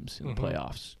biggest games in the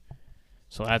playoffs.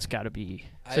 So that's got to be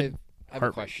I have a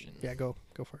heartbreak. question. Yeah, go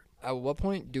for it. At what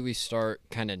point do we start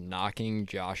kind of knocking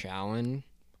Josh Allen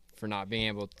for not being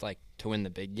able to win the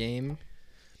big game?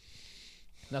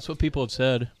 That's what people have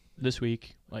said this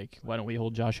week. Why don't we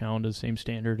hold Josh Allen to the same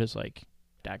standard as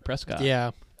Dak Prescott?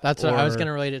 Yeah, that's what I was Or- going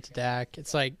to relate it to Dak.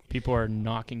 It's People are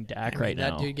knocking Dak right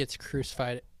that now. dude gets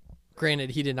crucified.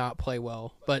 Granted, he did not play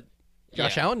well, but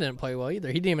Josh Yeah. Allen didn't play well either.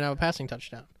 He didn't even have a passing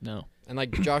touchdown. No.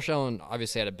 And Josh Allen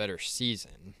obviously had a better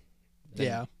season.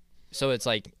 Yeah. So it's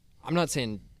I'm not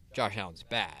saying Josh Allen's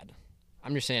bad.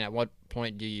 I'm just saying at what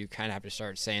point do you kind of have to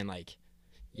start saying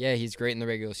yeah, he's great in the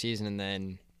regular season, and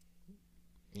then,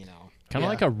 Kind of Yeah.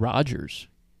 like a Rodgers.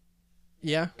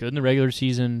 Yeah. Good in the regular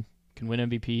season, can win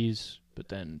MVPs, but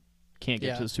then can't get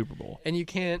Yeah. to the Super Bowl. And you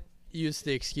can't use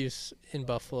the excuse in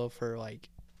Buffalo for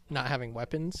not having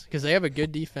weapons because they have a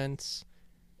good defense.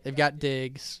 They've got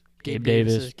Diggs. Gabe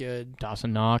Davis Davis. is good.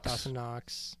 Dawson Knox. Dawson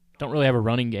Knox. Don't really have a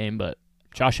running game, but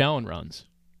Josh Allen runs.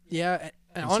 Yeah, and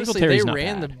And honestly, Singletary's they not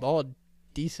ran bad. the ball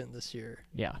decent this year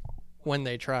Yeah. when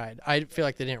they tried. I feel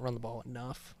like they didn't run the ball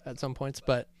enough at some points,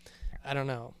 but I don't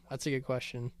know. That's a good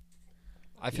question.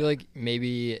 I feel like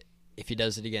maybe if he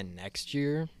does it again next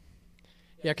year.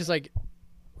 Yeah, because, like,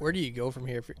 where do you go from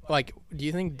here? Like, do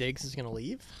you think Diggs is going to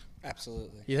leave?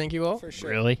 Absolutely. You think he will? For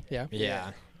sure. Really? Yeah.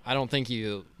 Yeah. I don't think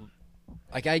you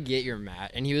 – like, I get you're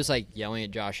mad. And he was, like, yelling at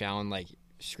Josh Allen, like,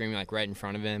 screaming, like, right in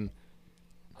front of him.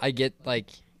 I get, like,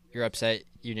 you're upset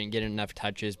you didn't get enough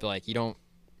touches, but, like, you don't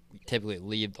typically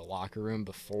leave the locker room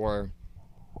before.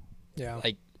 Yeah.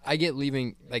 Like, I get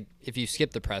leaving – like, if you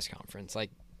skip the press conference, like,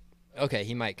 okay,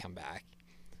 he might come back.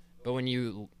 But when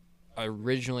you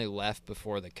originally left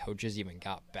before the coaches even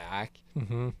got back,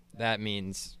 that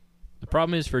means – the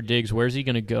problem is for Diggs, where's he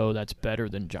going to go that's better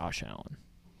than Josh Allen?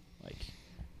 Like,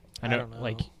 I don't know.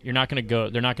 Like, you're not going to go.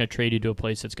 They're not going to trade you to a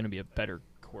place that's going to be a better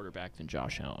quarterback than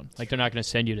Josh Allen. Like, they're not going to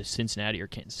send you to Cincinnati or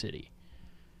Kansas City.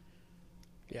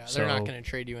 Yeah, they're not going to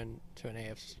trade you into an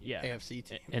AFC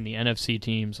team. And the NFC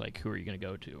teams, like, who are you going to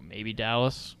go to? Maybe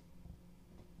Dallas.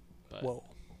 But, Whoa.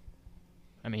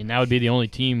 I mean, that would be the only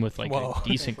team with, like, a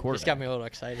decent quarterback. Just got me a little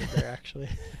excited there, actually.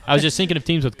 I was just thinking of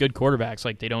teams with good quarterbacks.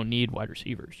 Like, they don't need wide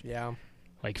receivers. Yeah.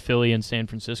 Like, Philly and San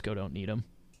Francisco don't need them.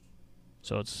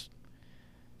 So it's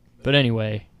 – but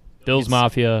anyway, Bills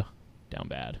Mafia, down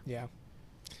bad. Yeah.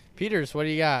 Peters, what do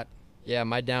you got? Yeah,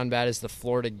 my down bad is the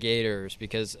Florida Gators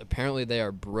because apparently they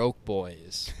are broke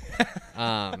boys.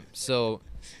 So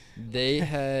they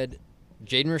had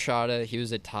Jaden Rashada. He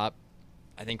was a top,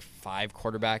 I think, 5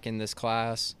 quarterback in this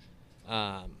class.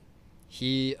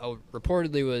 He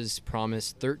reportedly was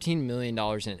promised $13 million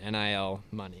in NIL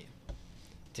money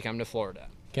to come to Florida.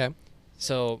 Okay.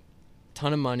 So,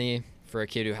 ton of money for a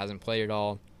kid who hasn't played at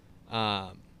all.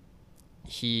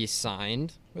 He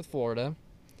signed with Florida.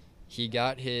 He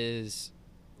got his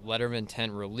letter of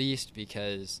intent released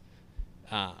because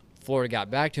Florida got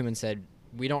back to him and said,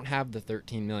 we don't have the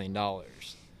 $13 million.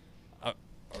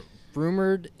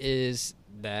 Rumored is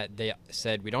that they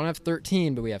said, we don't have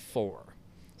 13, but we have 4.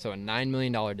 So a $9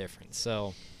 million difference.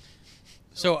 So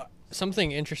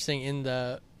something interesting in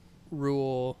the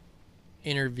Rule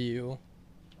interview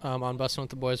on Bustin' with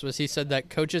the Boys was he said that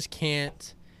coaches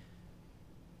can't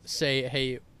say,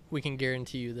 hey, we can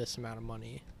guarantee you this amount of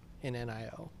money in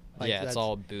NIL. Like, yeah, it's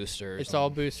all boosters. It's all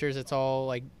boosters. It's all,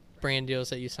 like, brand deals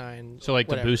that you sign. So, like,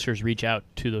 whatever. the boosters reach out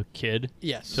to the kid?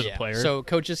 Yes. To the player? So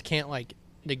coaches can't, like,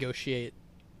 negotiate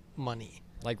money.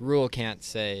 Like, Rule can't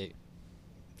say,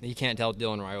 he can't tell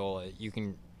Dylan Raiola, you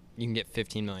can get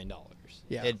 $15 million.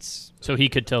 Yeah. So he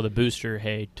could tell the booster,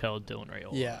 hey, tell Dylan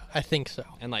Raiola. Yeah, I think so.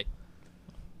 And, like,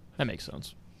 that makes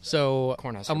sense. So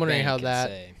I'm wondering how that.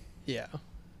 Say, yeah.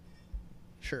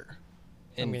 Sure.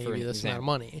 I'm going to give you this amount of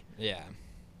money. Yeah.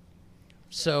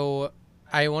 So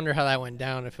I wonder how that went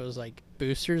down. If it was like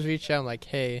boosters reached out, like,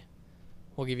 hey,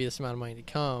 we'll give you this amount of money to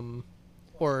come.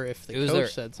 Or if the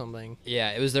coach said something.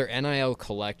 Yeah, it was their NIL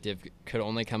collective could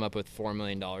only come up with $4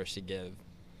 million to give,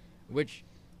 which.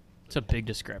 It's a big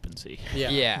discrepancy.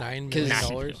 Yeah. $9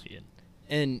 million.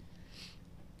 And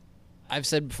I've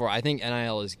said before, I think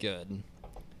NIL is good.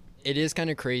 It is kind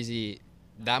of crazy.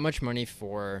 That much money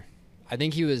for, I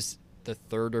think he was the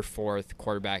 3rd or 4th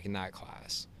quarterback in that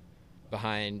class,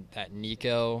 behind that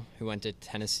Nico who went to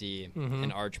Tennessee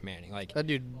and Arch Manning. Like, that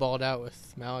dude balled out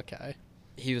with Malachi.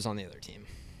 He was on the other team.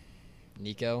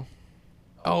 Nico.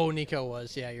 Oh, Nico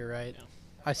was. Yeah, you're right. Yeah.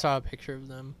 I saw a picture of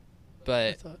them.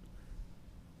 But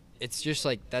it's just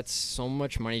like that's so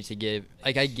much money to give.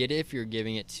 Like, I get it if you're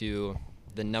giving it to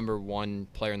the number 1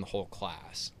 player in the whole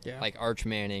class, like Arch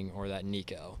Manning or that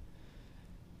Nico.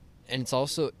 And it's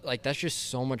also, like, that's just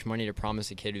so much money to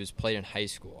promise a kid who's played in high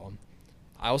school.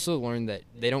 I also learned that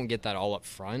they don't get that all up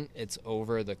front. It's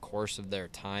over the course of their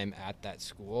time at that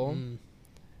school,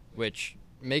 which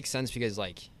makes sense because,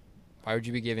 like, why would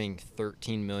you be giving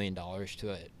 $13 million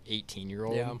to an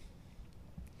 18-year-old? Yeah.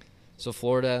 So,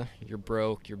 Florida, you're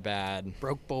broke, you're bad.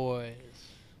 Broke boys.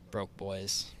 Broke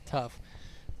boys. Tough.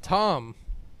 Tom,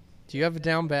 do you have a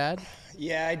down bad?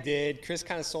 Yeah, I did. Chris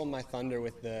kind of sold my thunder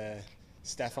with the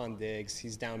Stephon Diggs.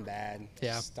 He's down bad.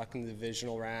 Yeah. Stuck in the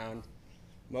divisional round.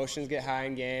 Emotions get high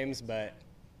in games, but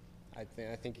I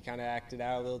think he kind of acted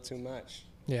out a little too much.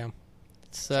 Yeah.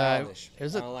 It's childish. I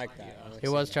don't like that. It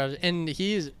was childish. And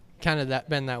he's kind of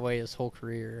been that way his whole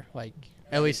career, like,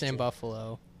 at least in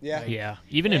Buffalo. Yeah. Like, yeah.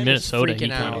 Even in Minnesota, he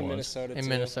kind of was. In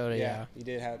Minnesota, yeah. He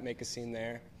did make a scene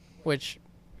there. Which,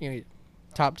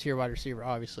 top-tier wide receiver,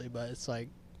 obviously, but it's like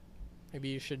maybe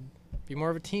you should be more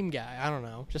of a team guy. I don't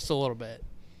know. Just a little bit.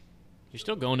 You're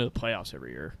still going to the playoffs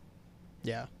every year.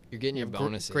 Yeah. You're getting your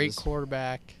bonuses. Great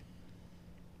quarterback.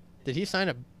 Did he sign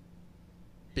a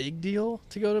big deal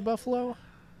to go to Buffalo?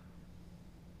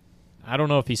 I don't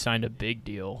know if he signed a big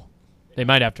deal. They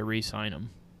might have to re-sign him.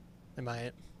 They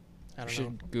might. I We don't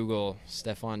know. should Google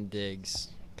Stephon Diggs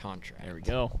contract. There we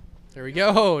go. There we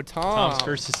go, Tom. Tom's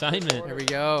first assignment. There we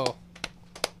go.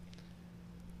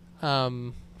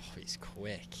 Oh, he's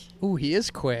quick. Ooh, he is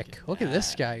quick. Look at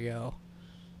this guy go.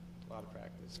 A lot of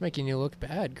practice. It's making you look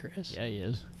bad, Chris. Yeah, he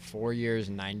is. 4 years,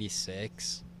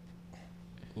 96.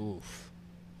 Oof.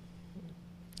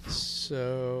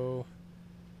 So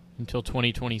Until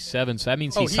 2027. So that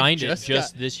means Oh, he he signed it just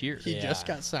just got- this year. he just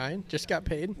got signed, just got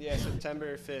paid. Yeah,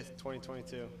 September 5th,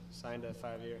 2022. Signed a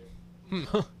 5-year.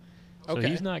 So Okay.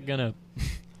 he's not gonna.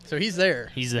 So he's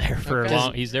there. He's there for Okay. a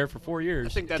long. He's there for 4 I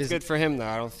years. think that's good for him, though.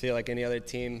 I don't feel like any other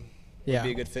team Yeah. would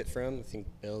be a good fit for him. I think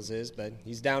Bills is, but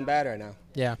he's down bad right now.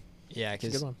 Yeah. Yeah, It's a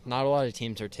good because one. not a lot of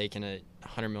teams are taking a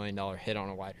 $100 million hit on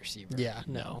a wide receiver. Yeah.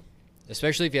 No.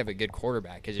 Especially if you have a good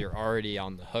quarterback, because you're already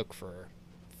on the hook for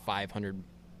 500,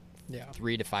 Yeah.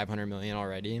 3 to 500 million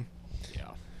already.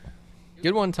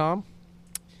 Good one, Tom.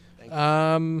 Thank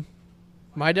you.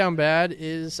 My down bad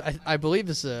is I believe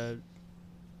is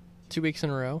 2 weeks in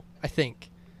a row. I think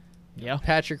Yeah.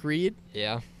 Patrick Reed.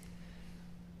 Yeah.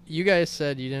 You guys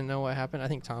said you didn't know what happened. I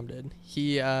think Tom did.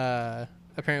 He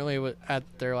apparently was at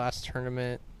their last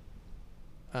tournament.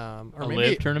 Or A maybe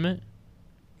live tournament.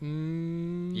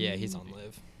 Yeah, he's on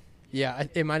live. Yeah,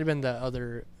 it might have been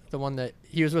the one that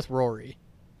he was with Rory.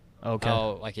 Okay.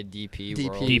 Oh, like a DP, DP,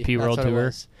 World. DP that's World what it Tour.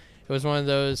 was. It was one of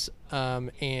those,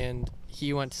 and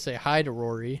he went to say hi to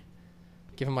Rory,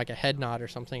 give him like a head nod or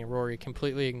something, and Rory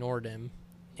completely ignored him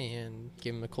and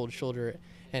gave him a cold shoulder.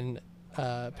 And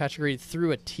Patrick Reed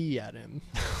threw a tee at him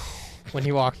when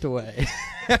he walked away.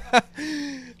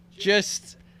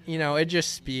 Just, it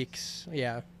just speaks.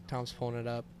 Yeah, Tom's pulling it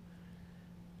up.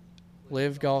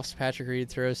 Live golf's Patrick Reed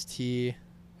throws tee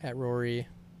at Rory.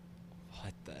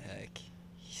 What the heck?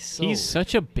 He's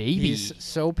such a baby. He's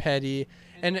so petty.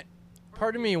 And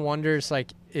part of me wonders,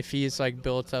 like, if he's, like,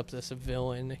 built up this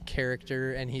villain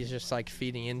character and he's just, like,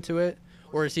 feeding into it.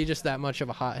 Or is he just that much of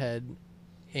a hothead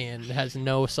and has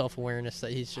no self-awareness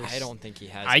that he's just I don't think he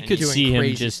has. I could doing see him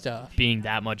crazy just stuff. being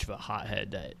that much of a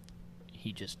hothead that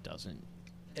he just doesn't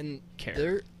And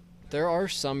care. there are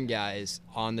some guys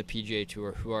on the PGA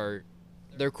Tour who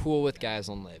they're cool with guys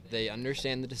on live. They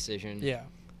understand the decision. Yeah.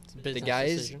 It's a The business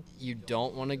guys decision. you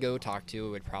don't want to go talk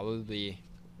to would probably be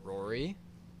Rory,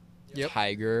 Yep.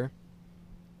 Tiger,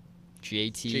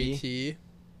 JT, JT.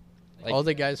 like All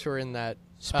the guys who are in that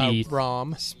Spieth.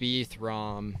 ROM. Spieth,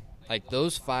 Rom, like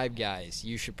those 5 guys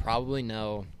you should probably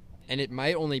know. And it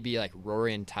might only be like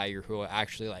Rory and Tiger who will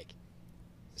actually like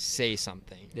say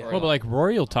something. Yeah. Or, Well, but like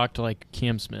Rory will talk to like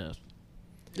Cam Smith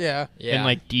Yeah. yeah. and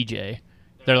like DJ.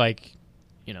 They're like,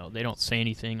 they don't say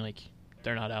anything. Like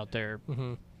they're not out there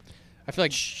hmm I feel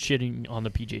like, shitting on the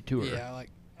PGA Tour. yeah,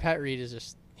 like, Pat Reed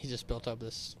is he just built up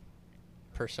this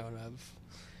persona of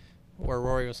where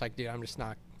Rory was like, dude, I'm just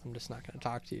not going to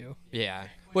talk to you. yeah.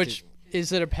 Which,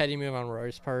 is it a petty move on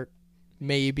Rory's part?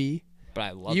 Maybe. But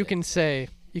I love You it.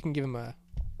 can give him a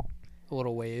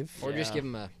little wave. Or just Yeah. give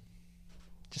him a.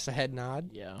 Just a head nod.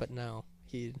 Yeah. But no.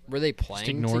 Were they playing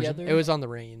ignores him. together? It was on the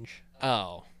range.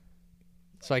 Oh.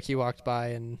 So, like, he walked by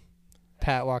and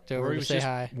Pat walked over Rory to was say just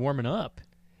hi. warming up.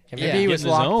 And Yeah. maybe he Getting was his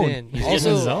locked own. in. He's Also-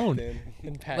 getting his own.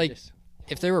 And Pat Like, just,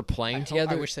 If they were playing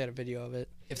together, I wish they had a video of it.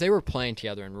 if they were playing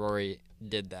together and Rory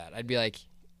did that, I'd be like,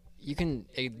 you can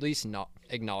at least not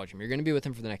acknowledge him. You're going to be with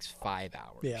him for the next 5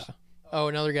 hours. Yeah. Oh,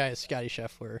 another guy is Scotty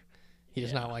Scheffler. He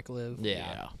does not like live.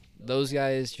 Yeah. Those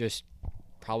guys just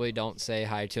probably don't say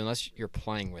hi to unless you're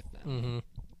playing with them.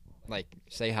 Mm-hmm. Like,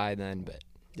 say hi then, but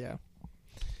Yeah.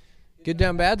 Good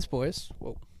down bads, boys.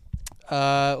 Whoa.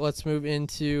 Let's move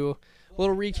into a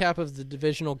little recap of the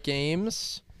divisional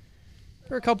games.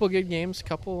 There were a couple good games,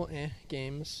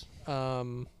 games.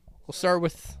 We'll start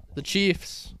with the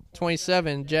Chiefs,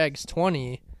 27, Jags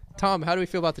 20. Tom, how do we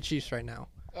feel about the Chiefs right now?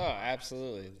 Oh,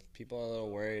 absolutely. People are a little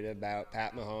worried about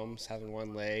Pat Mahomes having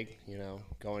one leg,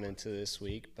 going into this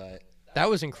week, but That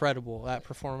was incredible, that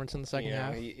performance in the second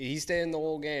half. he stayed in the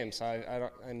whole game. So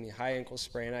I mean, high ankle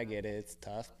sprain, I get it. It's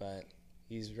tough, but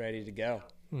he's ready to go.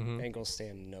 Mm-hmm. Bengals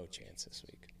stand no chance this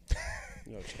week.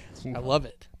 No chance. I love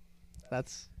it.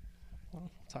 We'll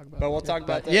talk about But it. we'll talk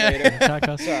about that Yeah. later. Talk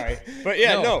about- Sorry. But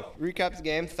yeah, No. recap the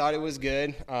game. Thought it was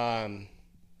good. Kind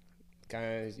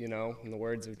of, in the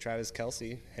words of Travis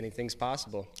Kelce, anything's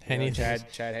possible. Anything's-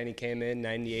 Chad Henne came in,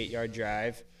 98-yard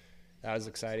drive. That was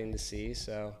exciting to see.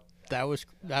 So That was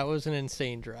an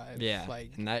insane drive. yeah.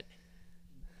 Like, And that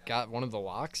got one of the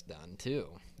locks done, too.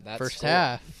 That first score.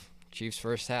 half. Chiefs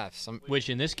first half. Which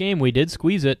in this game we did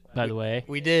squeeze it, by the way.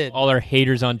 We did. All our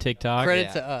haters on TikTok. Credit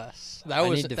Yeah. to us. I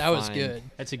Was need to that was find- good.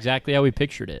 That's exactly how we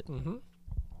pictured it. Mm-hmm.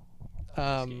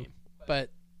 But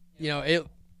it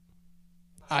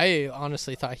I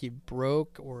honestly thought he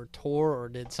broke or tore or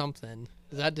did something.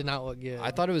 That did not look good.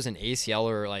 I thought it was an ACL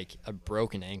or like a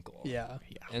broken ankle. Yeah.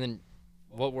 And then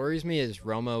what worries me is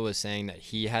Romo was saying that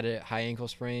he had a high ankle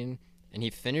sprain and he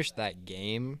finished that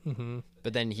game,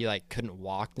 but then he like couldn't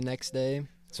walk the next day,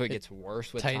 so it gets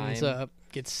worse with tightens time. up,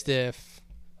 gets stiff.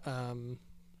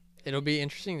 It'll be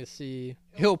interesting to see.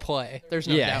 He'll play. There's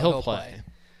no doubt he'll play.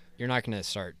 You're not going to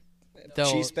start.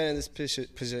 Chiefs been in this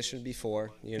position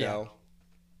before. You know,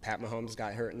 Pat Mahomes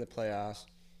got hurt in the playoffs.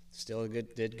 Still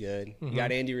did good. You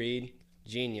got Andy Reid,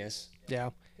 genius. Yeah,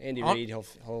 Andy Reid, he'll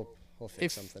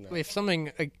fix something up. If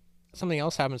something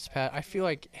else happens to Pat, I feel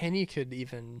like Henny could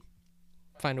even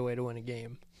find a way to win a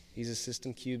game. He's a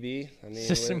system QB. I mean,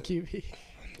 QB.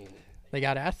 They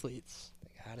got athletes.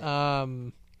 They got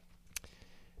it.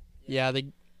 Yeah, the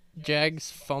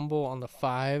Jags fumble on the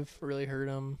 5 really hurt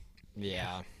them.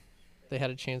 Yeah. They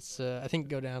had a chance to, I think,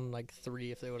 go down like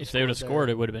 3 if they would have scored. If they would have scored,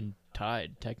 it would have been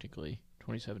tied, technically.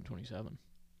 27-27.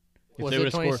 Was it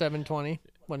 27-20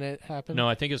 when it happened? No,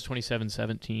 I think it was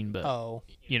 27-17, but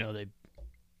the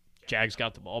Jags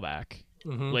got the ball back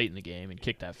late in the game and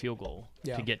kicked that field goal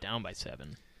to get down by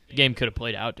 7. The game could have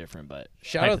played out different, but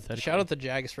shout out the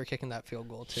Jags for kicking that field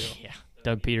goal too. Yeah.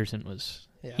 Doug Peterson was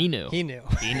he knew. He knew.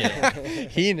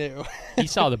 He knew. He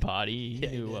saw the potty. He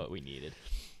knew what we needed.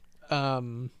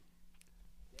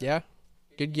 Yeah.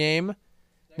 Good game.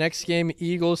 Next game,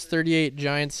 Eagles 38,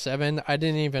 Giants 7. I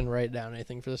didn't even write down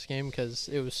anything for this game because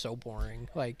it was so boring.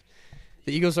 Like,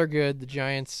 the Eagles are good. The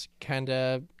Giants kind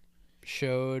of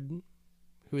showed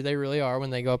who they really are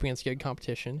when they go up against good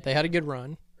competition. They had a good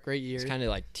run. Great year. It's kind of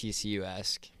like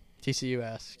TCU-esque.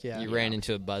 TCU-esque, yeah. You ran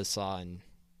into a buzzsaw and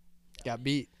got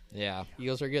beat. Yeah.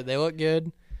 Eagles are good. They look good.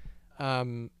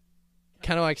 Kind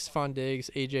of like Stephon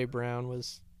Diggs, A.J. Brown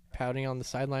was pouting on the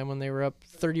sideline when they were up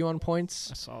 31 points.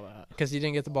 I saw that. Because he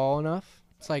didn't get the ball enough.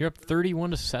 It's like, you're up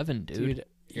 31-7, dude.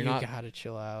 You got to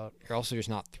chill out. You're also just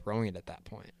not throwing it at that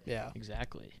point. Yeah.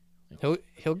 Exactly.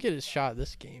 He'll get his shot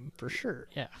this game for sure.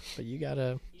 Yeah. But you got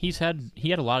to... He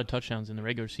had a lot of touchdowns in the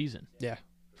regular season. Yeah.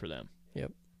 For them.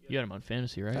 Yep. You had him on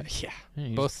fantasy, right?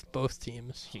 Yeah. Both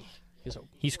teams.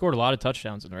 He scored a lot of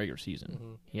touchdowns in the regular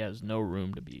season. He has no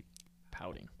room to be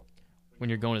pouting. When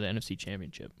you're going to the NFC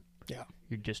Championship. Yeah.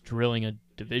 You're just drilling a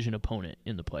division opponent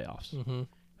in the playoffs.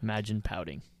 Imagine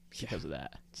pouting because of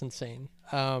that. It's insane.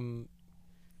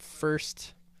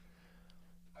 First,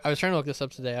 I was trying to look this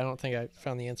up today. I don't think I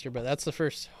found the answer, but that's the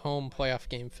first home playoff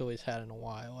game Philly's had in a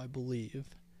while, I believe.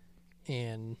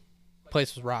 And the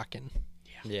place was rocking.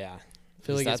 Yeah.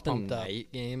 Philly gets pumped up.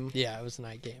 Night game? Yeah, it was a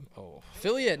night game. Oh.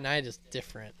 Philly at night is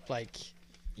different. Like,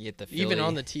 you get the Philly. Even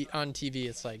on on TV,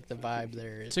 it's like the vibe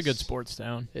there. It's a good sports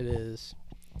town. It is.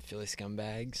 Philly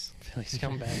scumbags. Philly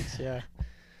scumbags, yeah.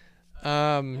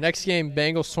 Next game,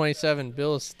 Bengals 27,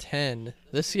 Bills 10.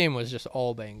 This game was just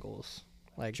all Bengals.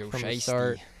 Like, Joe from Shiesty. the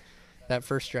start, that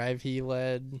first drive he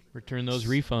led. Return those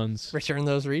refunds.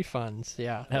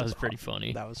 Yeah. That was pretty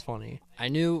funny. That was funny. I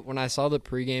knew when I saw the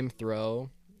pregame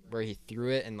throw where he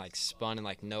threw it and, like, spun and,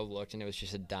 like, no looked and it was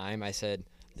just a dime, I said,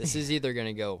 this is either going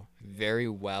to go very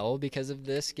well because of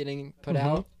this getting put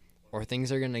out or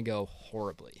things are going to go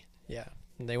horribly. Yeah.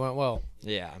 And they went well.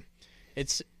 Yeah.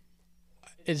 It's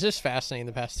just fascinating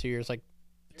the past 2 years. Like,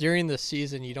 during the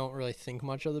season, you don't really think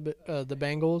much of the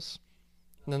Bengals.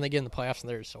 And then they get in the playoffs, and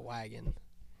they're just a wagon.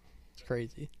 It's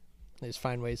crazy. They just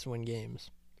find ways to win games.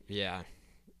 Yeah.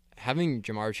 Having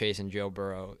Jamar Chase and Joe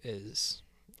Burrow is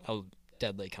a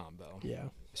deadly combo. Yeah.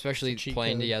 Especially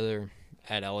playing together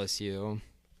at LSU.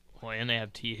 Well, and they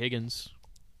have T. Higgins.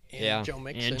 And Joe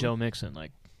Mixon.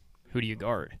 Like, who do you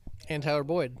guard? And Tyler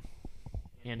Boyd.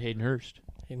 And Hayden Hurst.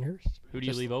 Who do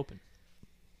you leave open?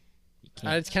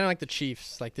 It's kind of like the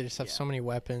Chiefs. Like, they just have so many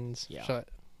weapons. Yeah. So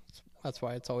that's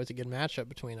why it's always a good matchup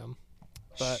between them.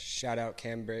 But shout out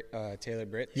Taylor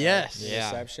Britt. Yes.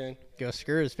 Reception. Go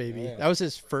Skurs, baby. Yeah. That was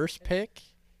his first pick.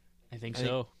 I think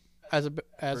so. As a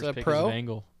First pro.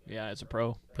 As a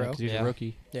pro. Because he's a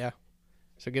rookie. Yeah.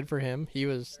 So good for him.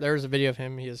 There was a video of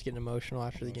him. He was getting emotional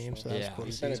after the game. So that's cool.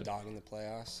 He's been a dog in the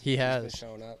playoffs. He has. He's been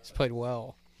showing up. He's played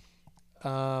well.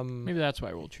 Maybe that's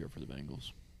why we'll cheer for the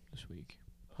Bengals this week.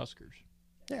 Huskers.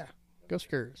 Yeah. Go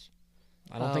Skurs.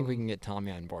 I don't think we can get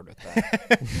Tommy on board with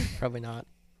that. Probably not.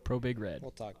 Pro Big Red.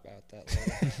 We'll talk about that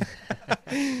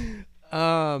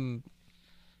later.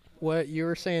 What you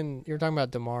were saying, you were talking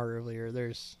about DeMar earlier.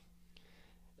 There's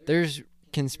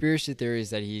conspiracy theories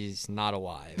that he's not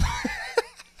alive.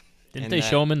 Didn't they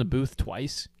show him in the booth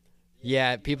twice?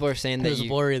 Yeah, people are saying that it was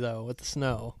blurry though with the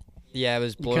snow. Yeah, it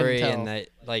was blurry and that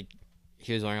like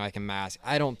he was wearing like a mask.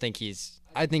 I think he's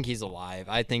alive.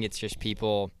 I think it's just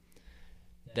people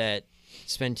that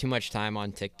spend too much time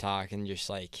on TikTok and just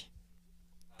like,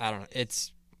 I don't know.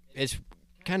 It's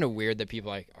kind of weird that people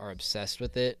like are obsessed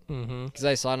with it. Because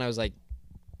I saw it and I was like,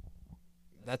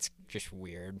 that's just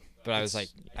weird. But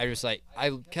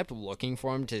I kept looking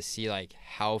for him to see like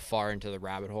how far into the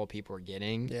rabbit hole people were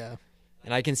getting. Yeah.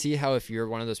 And I can see how if you're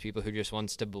one of those people who just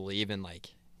wants to believe in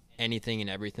like anything and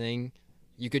everything,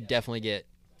 you could definitely get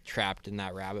trapped in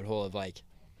that rabbit hole of like,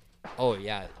 oh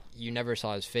yeah, you never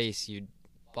saw his face, you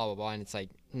blah blah blah, and it's like,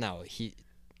 no,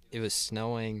 it was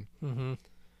snowing.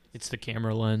 It's the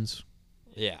camera lens.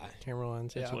 Yeah, Camera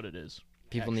lens. That's Yeah. what it is.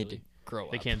 people need to grow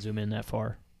up. They can't zoom in that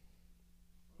far.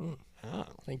 Oh.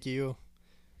 Thank you.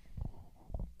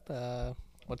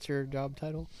 What's your job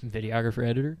title? Videographer,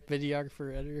 editor.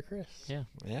 Videographer, editor, Chris. Yeah.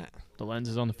 Yeah. The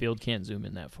lenses on the field can't zoom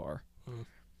in that far.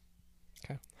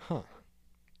 Okay. Huh.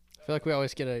 I feel like we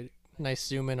always get a nice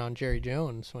zoom in on Jerry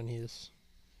Jones when he's.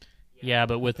 Yeah,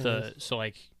 but with It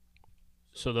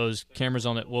so those cameras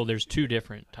on it, well, there's two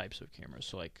different types of cameras.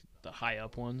 So like the high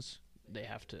up ones, they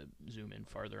have to zoom in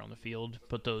farther on the field.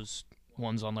 But those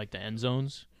ones on like the end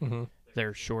zones,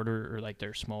 they're shorter, or like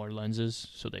they're smaller lenses,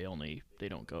 so they don't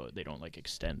like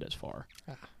extend as far.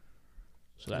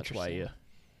 So that's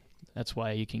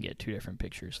why you can get two different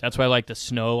pictures. That's why like the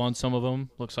snow on some of them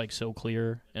looks like so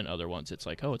clear, and other ones it's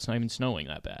like, oh, it's not even snowing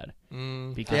that bad.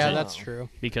 That's true.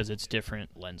 Because it's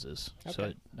different lenses. Okay.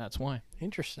 So that's why.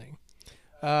 Interesting.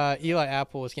 Eli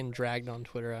Apple was getting dragged on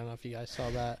Twitter. I don't know if you guys saw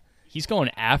that. He's going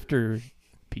after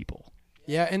people.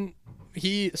 Yeah, and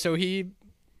he was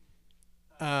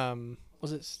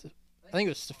it? I think it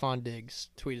was Stephon Diggs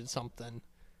tweeted something,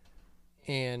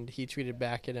 and he tweeted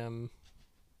back at him.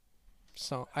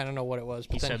 So I don't know what it was.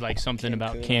 But He then said like something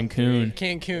about Cancun.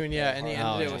 Cancun, yeah, and he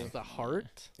ended it yeah. with the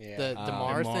heart, Yeah. the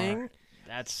Damar thing.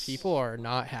 That's People are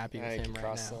not happy with I him right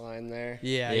crossed the now. line there.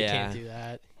 Yeah, you can't do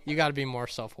that. You got to be more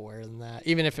self-aware than that,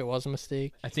 even if it was a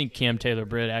mistake. I think Cam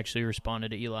Taylor-Britt actually responded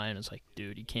to Eli and was like,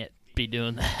 dude, you can't be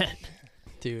doing that.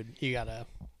 Dude, you gotta.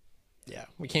 Yeah,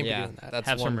 we can't be doing that. That's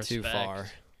Have some one too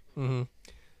respect. far.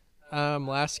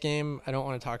 Last game, I don't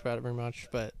want to talk about it very much,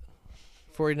 but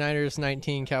 49ers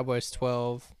 19, Cowboys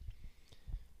 12.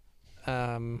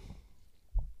 I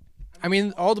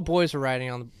mean, all the boys were riding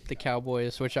on the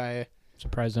Cowboys, which I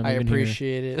Surprised I'm I even here.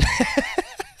 appreciated.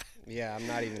 Yeah, I'm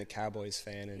not even a Cowboys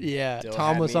fan. And Yeah, Dill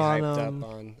Tom had was me on hyped them. up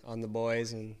on the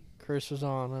boys, and Chris was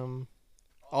on them.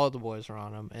 All the boys were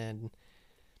on them, and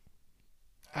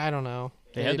I don't know.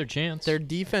 They had their chance. Their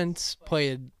defense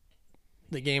played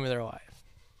the game of their life.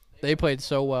 They played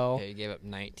so well. Yeah, you gave up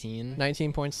 19.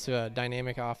 19 points to a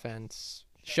dynamic offense.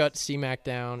 Shut C-Mac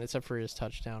down, except for his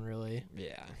touchdown, really.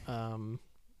 Yeah. I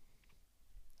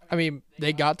mean,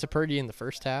 they got to Purdy in the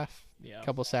first half. Yeah. A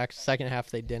couple sacks. Second half,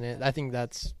 they didn't. I think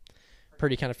that's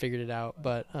Purdy kind of figured it out.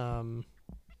 But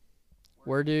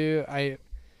where do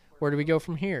we go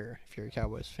from here if you're a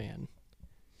Cowboys fan?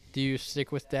 Do you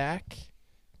stick with Dak?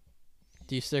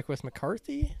 Do you stick with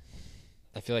McCarthy?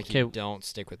 I feel like you don't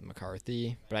stick with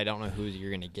McCarthy, but I don't know who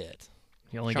you're going to get.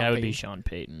 The only Sean guy would be Payton. Sean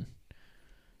Payton.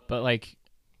 But like,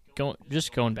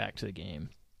 going back to the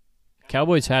game,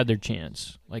 Cowboys had their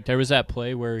chance. Like there was that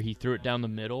play where he threw it down the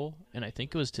middle, and I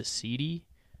think it was to Ceedee,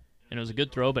 and it was a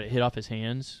good throw, but it hit off his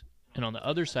hands. And on the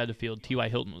other side of the field, T.Y.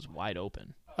 Hilton was wide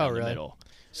open. Oh, in the really? middle.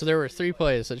 So there were 3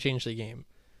 plays that changed the game.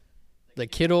 The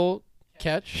Kittle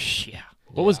catch. Yeah.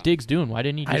 What was Diggs doing? Why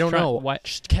didn't he just I don't try? know. Why?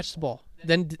 Just catch the ball.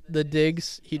 Then the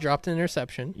Diggs, he dropped an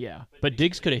interception. Yeah. But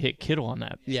Diggs could have hit Kittle on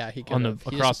that. Yeah, he On could the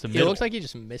across the It middle. looks like he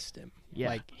just missed him. Yeah.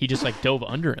 Like, he just like dove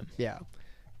under him. yeah.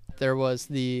 There was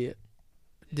the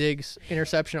Diggs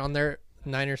interception on their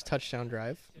Niners touchdown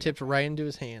drive, tipped right into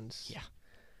his hands. Yeah.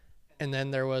 And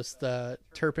then there was the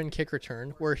Turpin kick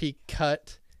return where he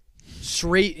cut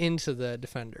straight into the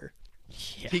defender.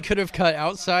 Yeah. He could have cut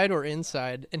outside or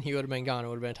inside, and he would have been gone. It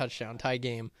would have been a touchdown, tie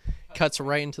game. Cuts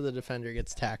right into the defender,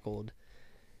 gets tackled.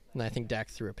 And I think Dak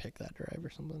threw a pick that drive or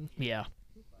something. Yeah.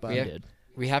 But We He did.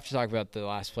 We have to talk about the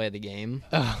last play of the game.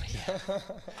 oh, yeah.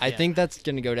 I think that's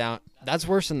going to go down. That's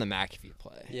worse than the McAfee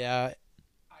play. Yeah,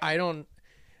 I don't.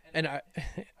 And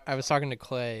I was talking to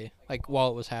Clay like while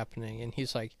it was happening, and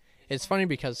he's like, "It's funny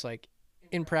because like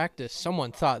in practice,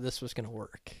 someone thought this was gonna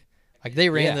work. Like they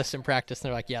ran Yeah. this in practice, and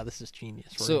they're like, yeah, this is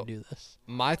genius. We're So- gonna do this.'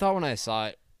 My thought when I saw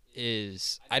it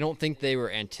is I don't think they were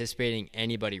anticipating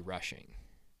anybody rushing.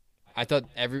 I thought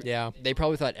they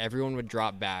probably thought everyone would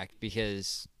drop back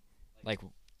because, like,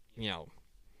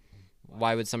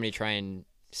 why would somebody try and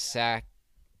sack?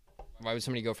 Why would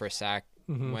somebody go for a sack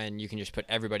when you can just put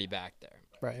everybody back there?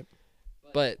 Right.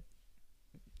 But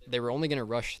they were only going to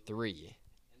rush 3,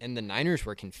 and the Niners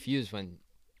were confused when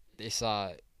they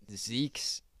saw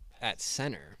Zeke's at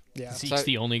center. Yeah. Zeke's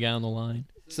the only guy on the line.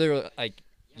 So they were like,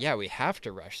 yeah, we have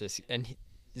to rush this. And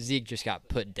Zeke just got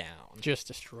put down. Just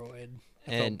destroyed.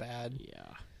 I And- felt bad.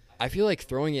 Yeah. I feel like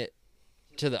throwing it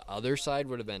to the other side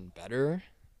would have been better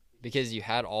because you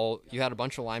had a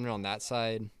bunch of linemen on that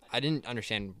side. I didn't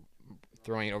understand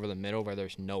throwing it over the middle where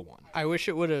there's no one. I wish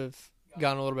it would have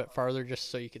gone a little bit farther just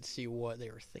so you could see what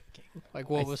they were thinking. Like,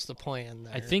 what was the plan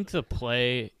there? I think the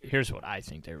play, here's what I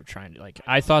think they were trying to, like,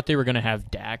 I thought they were going to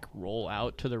have Dak roll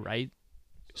out to the right.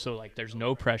 So, like, there's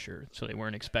no pressure. So they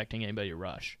weren't expecting anybody to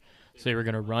rush. So they were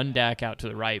going to run Dak out to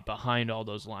the right behind all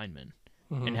those linemen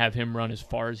and have him run as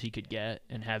far as he could get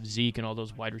and have Zeke and all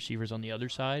those wide receivers on the other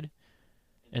side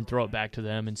and throw it back to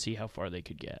them and see how far they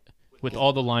could get with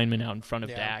all the linemen out in front of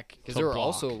Dak. Because there were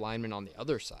also linemen on the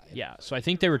other side. Yeah, so I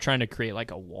think they were trying to create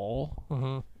like a wall,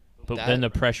 but then the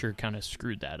pressure kind of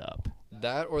screwed that up.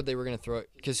 That or they were going to throw it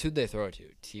 – because who'd they throw it to?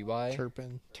 T.Y.?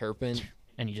 Turpin.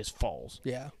 And he just falls.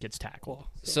 Yeah. Gets tackled.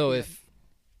 So if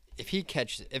he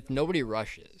catches – if nobody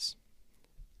rushes,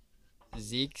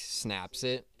 Zeke snaps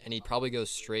it, and he probably goes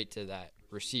straight to that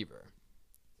receiver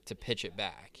to pitch it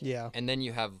back. Yeah. And then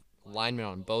you have linemen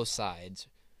on both sides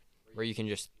where you can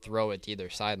just throw it to either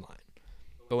sideline.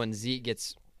 But when Zeke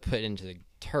gets put into the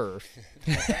turf,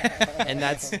 and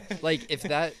that's like if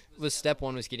that was step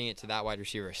one was getting it to that wide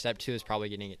receiver, step two is probably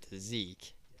getting it to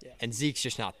Zeke, and Zeke's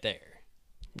just not there.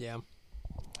 Yeah.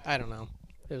 I don't know.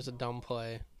 It was a dumb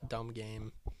play, dumb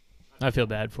game. I feel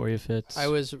bad for you, Fitz.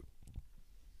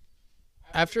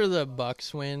 After the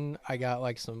Bucks win, I got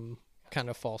like some kind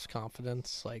of false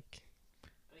confidence. Like,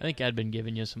 I think I'd been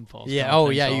giving you some false yeah, confidence oh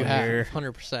yeah, all you year. have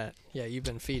 100%. Yeah, you've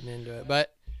been feeding into it.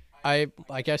 But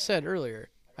like I said earlier,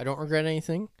 I don't regret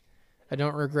anything. I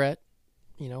don't regret,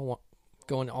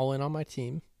 going all in on my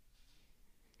team.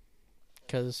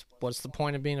 Because what's the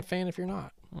point of being a fan if you're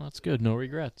not? Well, that's good. No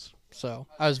regrets. So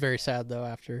I was very sad though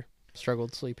after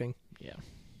struggled sleeping. Yeah.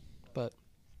 But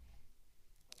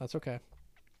that's okay.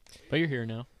 But you're here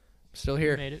now. Still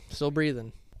here. You made it. Still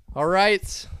breathing. All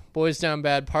right. Boys Down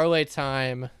Bad parlay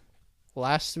time.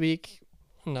 Last week,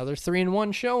 another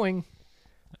 3-1 showing.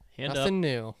 Hand Nothing up.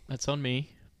 new. That's on me.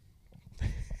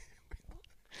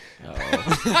 We're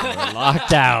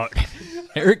locked out.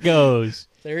 There it goes.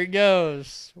 There it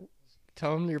goes.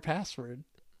 Tell them your password.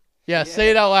 Yeah, say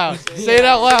it out loud. Say it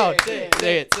out loud. Say it.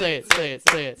 Say it. Say it.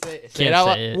 Say it Can't out say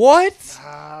loud. it.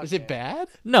 What? Is it bad?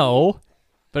 No.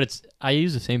 But I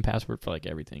use the same password for like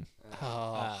everything.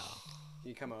 Oh.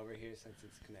 You come over here since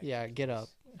it's connected. Yeah, get up.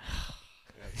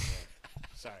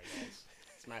 Sorry, guys.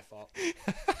 It's my fault.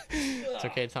 It's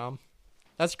okay, Tom.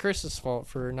 That's Chris's fault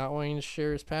for not wanting to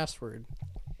share his password.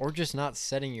 Or just not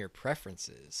setting your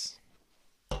preferences.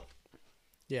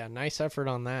 Yeah, nice effort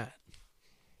on that.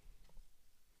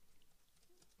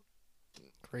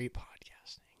 Great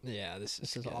podcasting. Yeah, this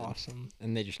This is good. awesome.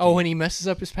 And they just Oh, and he messes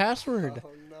up his password. Oh,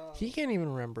 no. He can't even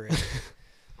remember it.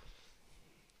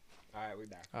 All right, we're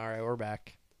back. All right, we're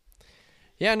back.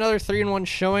 Yeah, another 3-1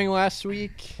 showing last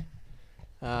week.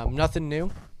 Nothing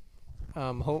new.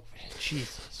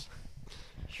 Jesus.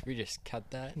 Should we just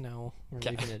cut that? No, we're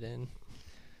Okay. leaving it in.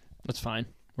 That's fine.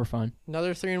 We're fine.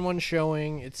 Another 3-1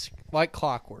 showing. It's like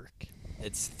clockwork.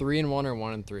 It's 3-1 or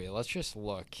 1-3. Let's just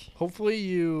look. Hopefully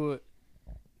you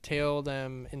tail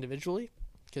them individually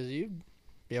because you'd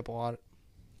be up a lot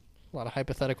of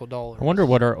hypothetical dollars. I wonder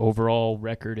what our overall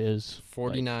record is.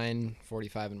 49,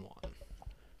 45, and 1.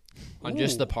 On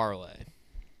just the parlay.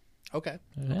 Okay.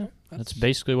 Yeah, that's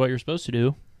basically what you're supposed to do.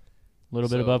 A little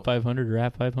bit So- above 500 or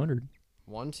at 500.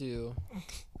 1, 2.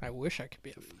 I wish I could be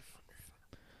at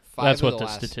 5 That's of what the the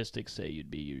last, statistics say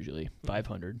you'd be usually.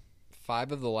 500.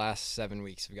 5 of the last 7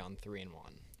 weeks have gone 3-1.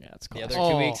 Yeah, that's The close.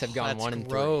 other 2 weeks have gone that's 1 and 3.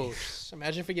 gross.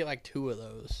 Imagine if we get like 2 of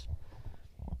those.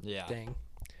 Yeah. Dang.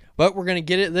 But we're gonna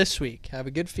get it this week. Have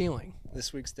a good feeling.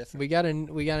 This week's different. We got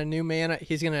a new man.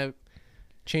 He's gonna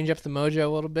change up the mojo a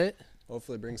little bit.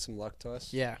 Hopefully bring some luck to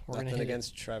us. Yeah, we're Nothing gonna hit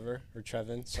against Trevor or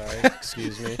Trevin. Sorry,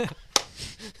 excuse me.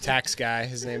 Tax guy.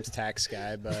 His name's Tax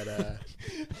Guy, but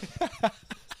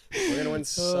we're gonna win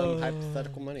some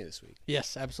hypothetical money this week.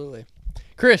 Yes, absolutely.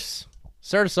 Chris,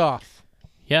 start us off.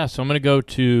 Yeah, so I'm going to go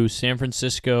to San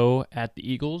Francisco at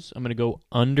the Eagles. I'm going to go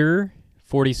under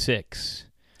 46.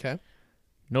 Okay.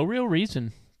 No real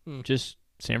reason. Just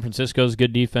San Francisco's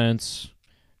good defense.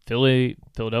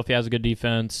 Philadelphia has a good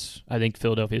defense. I think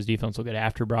Philadelphia's defense will get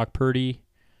after Brock Purdy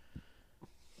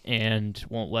and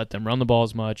won't let them run the ball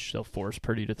as much. They'll force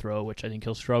Purdy to throw, which I think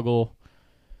he'll struggle.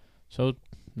 So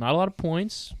not a lot of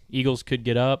points. Eagles could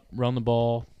get up, run the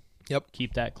ball. Yep.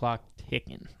 Keep that clock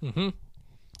ticking. Mm-hmm.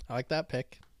 I like that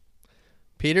pick.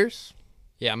 Peters?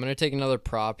 Yeah, I'm going to take another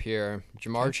prop here.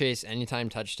 Jamar Chase, anytime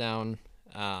touchdown.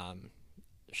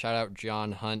 Shout out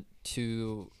John Hunt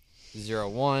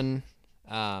 201.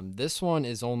 This one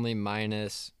is only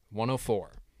minus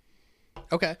 104.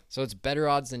 Okay. So it's better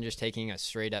odds than just taking a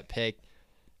straight up pick.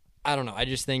 I don't know. I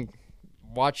just think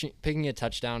picking a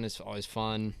touchdown is always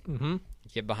fun. Mm-hmm.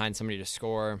 Get behind somebody to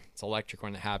score. It's electric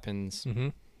when it happens. Mm-hmm.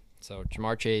 So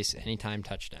Jamar Chase, anytime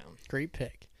touchdown. Great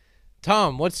pick.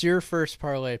 Tom, what's your first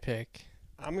parlay pick?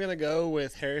 I'm going to go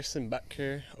with Harrison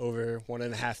Butker over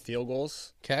 1.5 field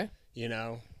goals. Okay. You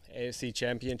know, AFC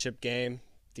Championship game.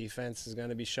 Defense is going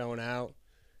to be showing out.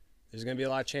 There's going to be a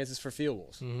lot of chances for field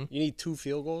goals. Mm-hmm. You need 2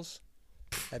 field goals.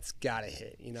 That's got to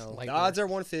hit. You know, Light the odds are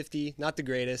 150, not the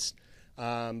greatest.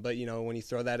 But, you know, when you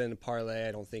throw that in a parlay,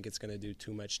 I don't think it's going to do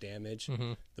too much damage.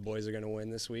 Mm-hmm. The boys are going to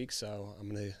win this week, so I'm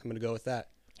gonna go with that.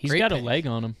 He's Great got pick. a leg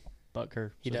on him,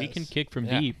 Butker. He So he does. can kick from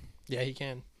Yeah. deep. Yeah, he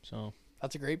can. So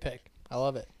That's a great pick. I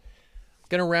love it.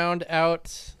 Gonna round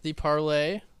out the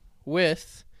parlay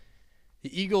with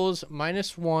the Eagles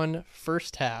 -1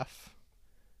 first half.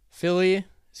 Philly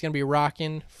is gonna be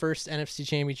rocking first NFC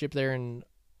Championship there, and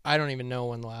I don't even know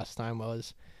when the last time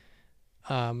was.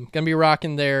 Gonna be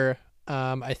rocking there.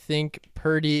 I think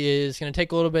Purdy is gonna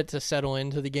take a little bit to settle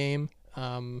into the game.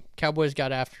 Cowboys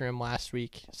got after him last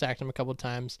week, sacked him a couple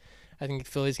times. I think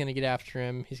Philly's going to get after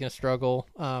him. He's going to struggle.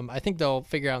 I think they'll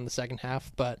figure out in the second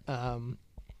half, but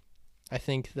I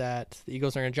think that the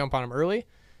Eagles are going to jump on him early,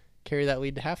 carry that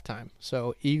lead to halftime.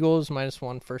 So Eagles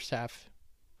 -1 first half,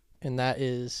 and that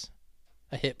is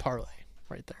a hit parlay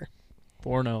right there.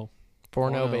 4-0.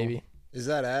 4-0, baby. Is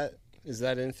that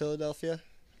in Philadelphia?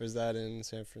 Or is that in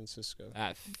San Francisco?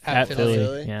 At At Philly.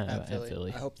 Philly. Yeah, At at Philly.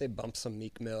 Philly. I hope they bump some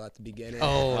Meek Mill at the beginning.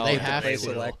 Oh, they Make the have place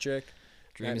to. electric.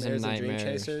 Dreams and Nightmares Dream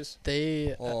nightmares. Chasers.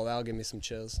 They Oh, that'll give me some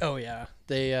chills. Oh, yeah.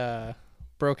 They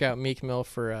broke out Meek Mill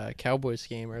for a Cowboys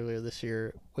game earlier this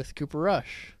year with Cooper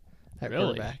Rush at Really?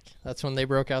 quarterback. That's when they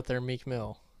broke out their Meek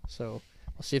Mill. So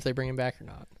we'll see if they bring him back or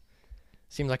not.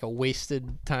 Seems like a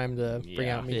wasted time to bring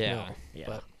Yeah. out Meek Yeah. Mill. Yeah.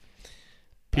 But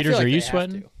Peters, I feel like are you they have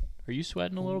sweating? to. Are you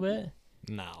sweating a little bit?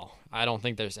 No, I don't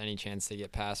think there's any chance to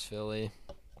get past Philly.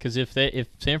 Because if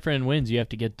San Fran wins, you have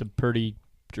to get the Purdy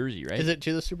jersey, right? Is it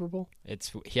to the Super Bowl?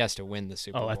 He has to win the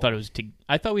Super Bowl. I thought it was to.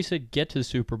 I thought we said get to the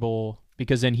Super Bowl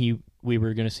because then we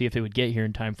were going to see if it would get here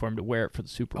in time for him to wear it for the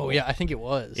Super Bowl. Oh, yeah. I think it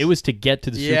was. It was to get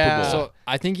to the Yeah. Super Bowl. So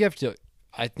I think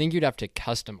you'd have to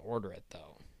custom order it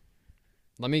though.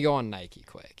 Let me go on Nike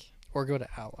quick. Or go to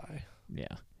Ally.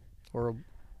 Yeah. Or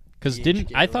Because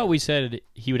DHgate I thought or we said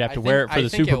he would have I to think- wear it for I the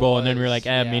think Super it Bowl, and then we were was, like,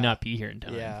 it may yeah. not be here in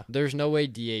time. Yeah. There's no way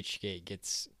DHgate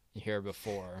gets here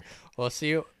before. Well,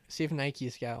 see if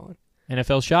Nike's got one.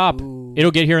 NFL shop. Ooh.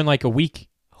 It'll get here in like a week.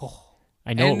 Oh.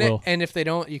 I know and it will. And if they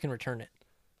don't, you can return it.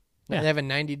 Yeah. They have a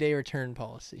 90-day return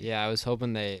policy. Yeah, I was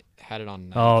hoping they had it on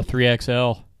Nike. Oh,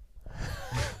 3XL.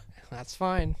 That's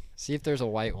fine. See if there's a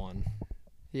white one.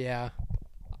 Yeah.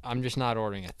 I'm just not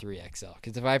ordering a 3XL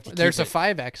because if I have to, There's a keep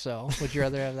 5XL. Would you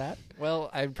rather have that? it,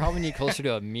 well, I'd probably need closer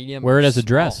to a medium. Wear or it as a small.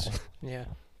 dress. Yeah.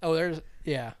 Oh,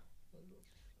 yeah.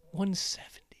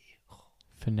 170.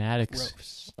 Fanatics.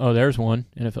 Gross. Oh, there's one.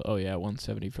 NFL. Oh yeah,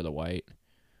 170 for the white.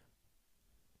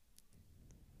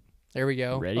 There we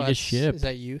go. Ready Oh, to that's- ship. Is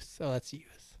that youth? Oh, that's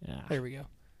youth. Yeah. There we go.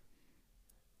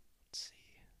 Let's see.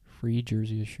 Free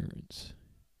jersey assurance.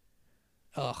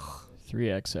 Ugh.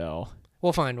 3XL.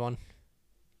 We'll find one.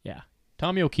 Yeah.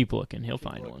 Tommy will keep looking. He'll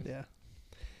find one. Yeah.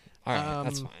 All right,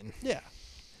 that's Um, fine. Yeah.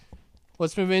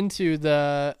 Let's move into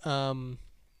the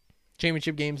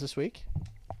championship games this week.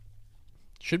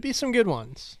 Should be some good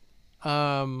ones.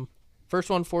 First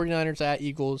one, 49ers at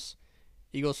Eagles.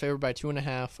 Eagles favored by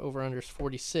 2.5. Over-unders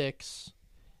 46.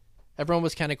 Everyone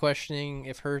was kind of questioning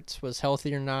if Hurts was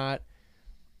healthy or not.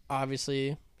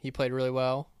 Obviously, he played really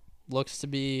well. Looks to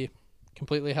be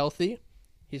completely healthy.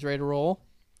 He's ready to roll.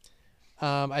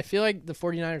 I feel like the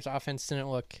 49ers offense didn't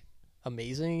look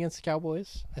amazing against the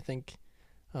Cowboys. I think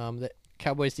the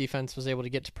Cowboys defense was able to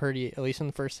get to Purdy, at least in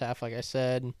the first half, like I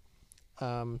said.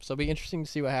 So it'll be interesting to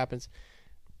see what happens.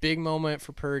 Big moment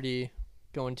for Purdy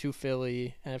going to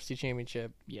Philly, NFC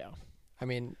Championship. Yeah. I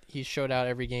mean, he showed out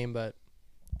every game, but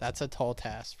that's a tall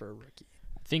task for a rookie.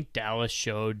 I think Dallas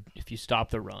showed if you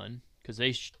stop the run, because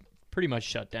they pretty much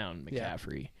shut down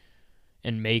McCaffrey,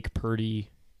 and make Purdy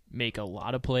make a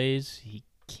lot of plays, he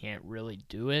can't really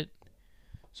do it.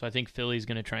 So I think Philly's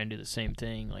going to try and do the same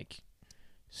thing, like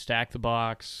stack the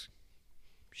box,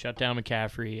 shut down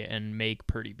McCaffrey, and make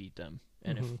Purdy beat them.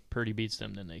 And if Purdy beats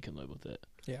them, then they can live with it.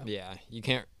 Yeah, you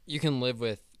can't live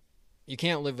with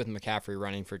McCaffrey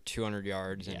running for 200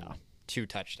 yards and 2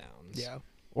 touchdowns. Yeah.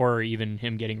 Or even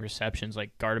him getting receptions,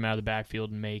 like guard him out of the backfield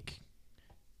and make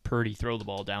Purdy throw the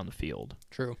ball down the field.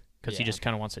 True. Because he just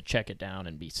kind of wants to check it down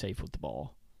and be safe with the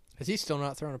ball. Has he still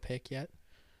not thrown a pick yet?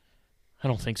 I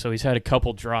don't think so. He's had a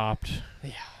couple dropped.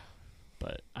 Yeah.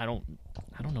 But I don't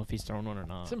know if he's thrown one or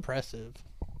not. It's impressive.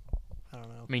 I don't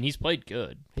know. I mean, he's played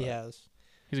good. He has.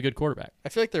 He's a good quarterback. I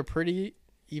feel like they're pretty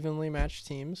evenly matched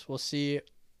teams. We'll see.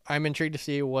 I'm intrigued to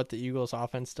see what the Eagles'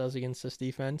 offense does against this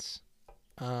defense.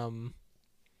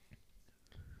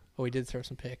 We did throw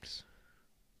some picks.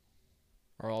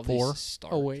 Are all 4? these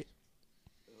start? Oh, wait.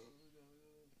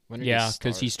 When did Yeah,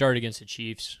 because he started against the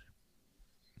Chiefs.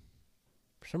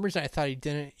 For some reason, I thought he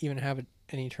didn't even have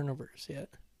any turnovers yet.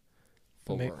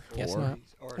 But 4. Guess not.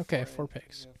 Okay, 4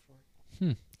 picks.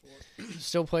 Hmm.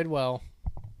 Still played well.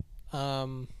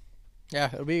 Yeah,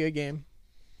 it'll be a good game.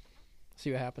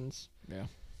 See what happens. Yeah.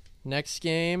 Next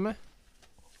game,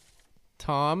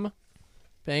 Tom,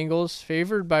 Bengals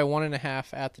favored by 1.5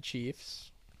 at the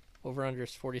Chiefs. Over under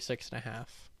is 46.5.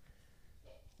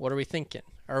 What are we thinking?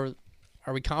 Are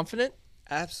we confident?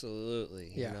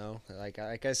 Absolutely. Yeah. You know, like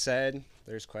I said,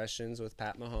 there's questions with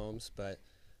Pat Mahomes, but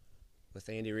with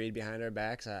Andy Reid behind our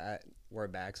backs, we're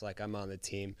backs like I'm on the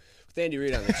team. With Andy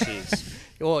Reid on the Chiefs,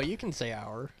 Well, you can say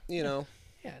our. you know,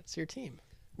 Yeah, it's your team.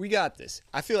 we got this.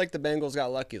 I feel like the Bengals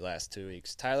got lucky last 2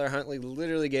 weeks. Tyler Huntley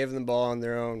literally gave them the ball on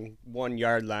their own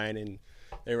 1-yard line, and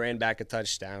they ran back a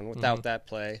touchdown. Without that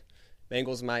play,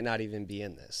 Bengals might not even be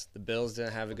in this. The Bills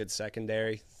didn't have a good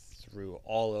secondary, threw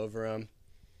all over them.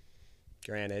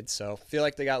 Granted, so I feel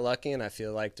like they got lucky, and I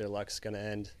feel like their luck's going to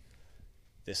end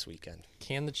this weekend.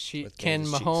 Can With Can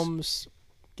Kansas Chiefs. Mahomes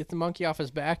get the monkey off his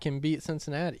back and beat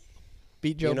Cincinnati?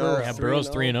 Beat Joe You know, Burrow. Yeah, 3-0. Burrow's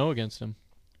 3-0 against him.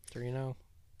 3-0.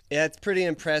 Yeah, it's pretty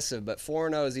impressive, but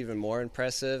 4-0 is even more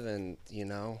impressive, and, you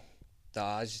know, the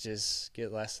odds just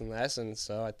get less and less, and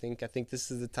so I think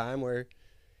this is the time where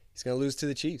he's going to lose to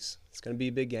the Chiefs. It's going to be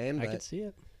a big game. I but could see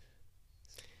it.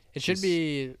 It should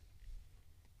be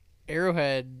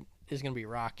Arrowhead is going to be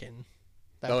rocking.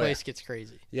 That place gets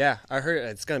crazy. Yeah, I heard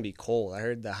it's going to be cold. I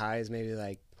heard the high is maybe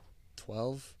like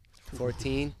 12,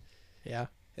 14. Yeah.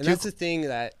 And that's the thing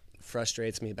that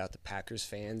frustrates me about the Packers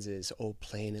fans is,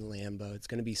 playing in Lambeau. It's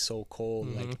going to be so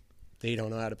cold. Like, they don't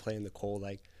know how to play in the cold.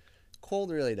 Like,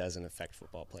 cold really doesn't affect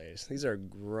football players. These are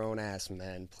grown-ass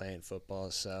men playing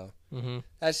football, so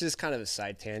that's just kind of a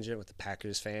side tangent with the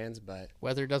Packers fans, but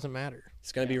Weather doesn't matter.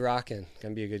 it's going to be rocking.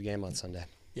 Going to be a good game on Sunday.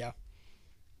 Yeah.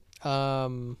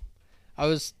 I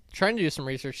was trying to do some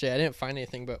research today. I didn't find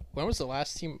anything, but when was the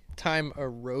last time a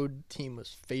road team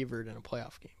was favored in a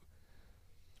playoff game?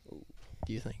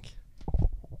 Do you think?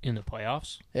 In the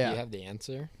playoffs? Yeah. Do you have the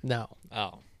answer? No,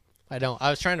 Oh. I don't. I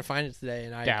was trying to find it today,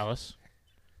 and Dallas.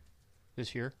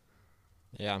 This year?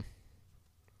 Yeah.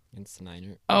 Against the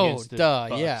Niners. Oh, Against the duh.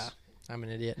 Bucks. Yeah. I'm an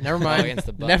idiot. Never mind. against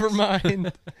the Bucks. Never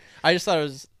mind. I just thought it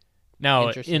was Now,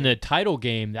 Interesting. in the title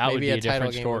game, that would maybe be a a title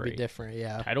different game story. would be different.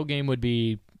 Yeah. Title game would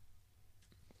be.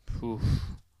 Oof,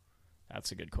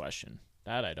 that's a good question.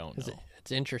 That I don't know.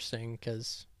 It's interesting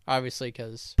because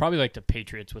Probably like the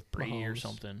Patriots with Brady or Mahomes.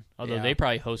 something. Although Yeah. they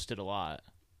probably hosted a lot.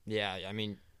 Yeah, I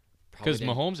mean, probably Because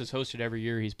didn't- Mahomes has hosted every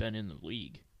year he's been in the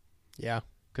league. yeah.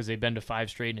 Because they've been to 5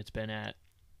 straight and it's been at.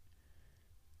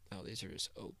 Oh, these are just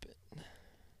open.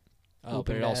 Oh,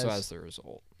 Open but it also as- has the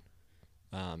result.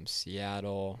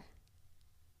 Seattle.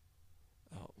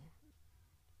 Oh.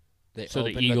 So the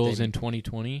opened, but Eagles they- in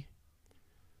 2020.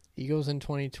 Eagles in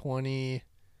 2020.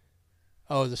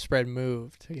 Oh, the spread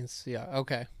moved against. Yeah.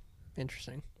 Okay.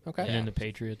 Interesting. Okay. And then the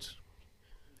Patriots.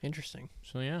 Interesting.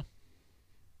 So, yeah.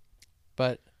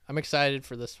 But I'm excited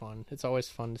for this one. It's always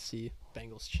fun to see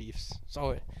Bengals Chiefs.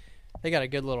 So they got a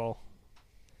good little.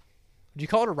 Would you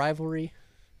call it a rivalry?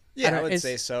 Yeah, don't- I would it's-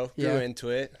 say so. yeah. Grew into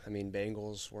it. I mean,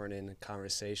 Bengals weren't in a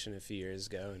conversation a few years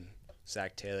ago, and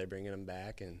Zach Taylor bringing them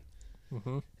back and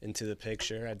into the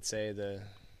picture. I'd say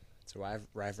it's a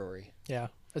rivalry. Yeah.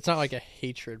 It's not like a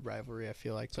hatred rivalry. I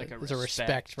feel like It's like a it's a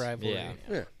respect respect. rivalry. Yeah.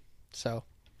 Yeah. So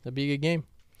it'll be a good game.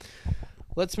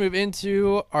 Let's move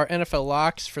into our NFL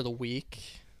locks for the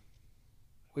week.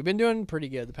 We've been doing pretty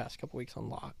good the past couple weeks on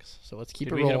locks, so let's keep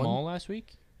Did it we rolling. hit them all last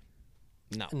week?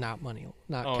 No. Not money,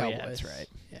 not Oh, Cowboys. yeah, that's right.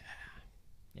 Yeah,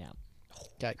 Yeah.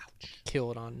 got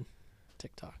killed on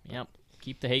TikTok. Yep.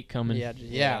 Keep the hate coming.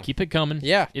 Yeah. Keep it coming.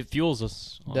 Yeah. It fuels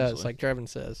us. It does, honestly. like Drevin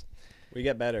says. We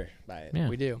get better by it. Yeah.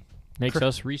 We do. Makes Cr-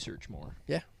 us research more.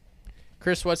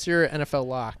 Chris, what's your NFL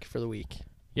lock for the week?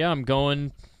 Yeah, I'm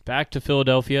going back to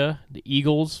Philadelphia. The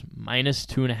Eagles minus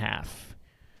 2.5.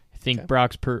 I think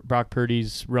Okay. Brock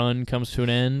Purdy's run comes to an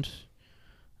end.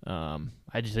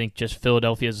 I just think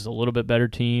Philadelphia is a little bit better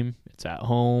team. It's at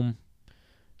home.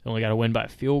 They only got to win by a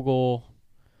field goal.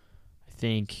 I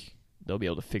think they'll be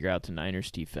able to figure out the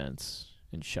Niners defense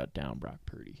and shut down Brock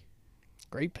Purdy.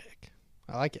 Great pick.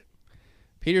 I like it.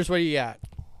 Peters, what do you got?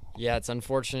 Yeah, it's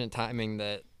unfortunate timing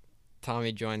that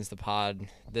Tommy joins the pod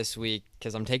this week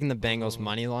because I'm taking the Bengals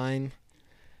money line.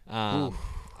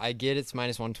 I get it's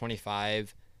minus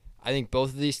 125. I think both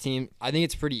of these teams. I think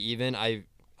it's pretty even. I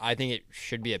think it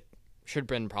should have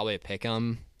been probably a pick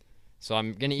 'em. So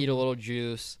I'm gonna eat a little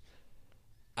juice.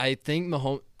 I think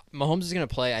Mahomes is gonna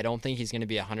play. I don't think he's gonna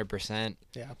be 100%.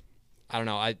 Yeah. I don't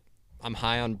know. I'm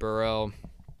high on Burrow.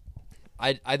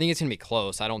 I think it's gonna be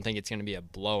close. I don't think it's gonna be a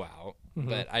blowout. Mm-hmm.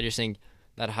 But I just think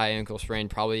that high ankle sprain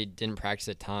probably didn't practice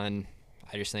a ton.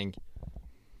 I just think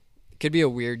it could be a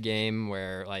weird game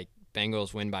where like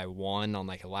Bengals win by 1 on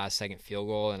like a last second field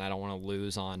goal, and I don't want to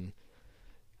lose on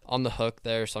the hook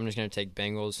there. So I'm just gonna take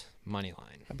Bengals money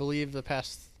line. I believe the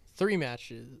past 3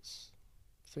 matchups.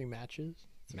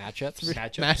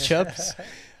 Matchups.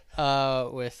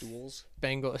 With Duels.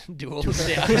 duels,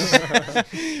 yeah.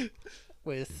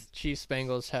 With Chiefs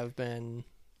Bengals have been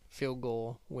field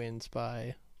goal wins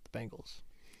by the Bengals.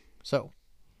 So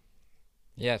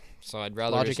Yeah. So I'd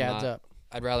rather logic adds up.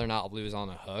 I'd rather not lose on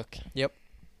a hook. Yep.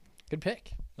 Good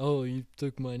pick. Oh, you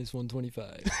took minus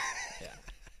 125.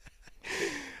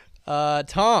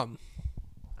 Tom,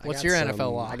 what's I got your some-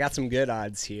 NFL lock? I got some good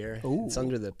odds here. Ooh. It's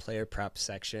under the player prop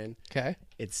section. Okay.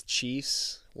 It's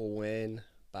Chiefs will win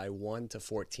by 1 to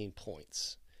 14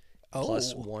 points, Oh.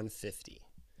 plus 150.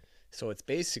 So it's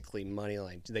basically money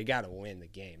line. They got to win the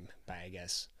game by, I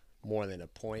guess, more than a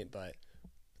point. But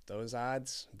those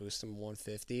odds, boost them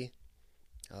 150.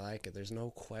 I like it. There's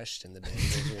no question the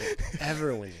Bengals will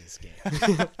ever win this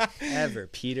game. Ever.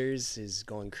 Peters is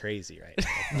going crazy right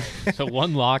now. So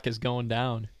one lock is going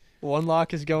down. One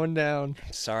lock is going down.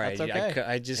 Sorry, That's okay.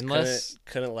 I just Unless-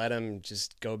 couldn't let him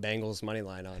just go Bengals money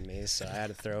line on me, so I had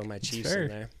to throw my Chiefs fair. in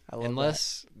there. I love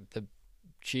Unless the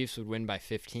Chiefs would win by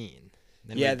 15.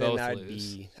 Then Yeah, we'd then both I'd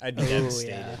lose. be Oh,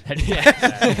 devastated.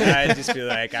 yeah. I'd just be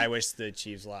like, I wish the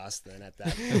Chiefs lost then at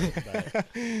that point.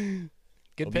 But Good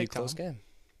it'll be a pick, close Tom. game.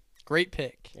 Great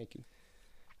pick. Thank you.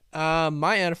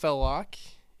 My NFL lock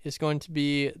is going to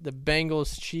be the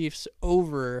Bengals Chiefs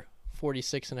over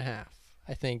 46.5.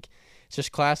 I think it's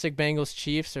just classic Bengals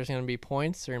Chiefs. There's going to be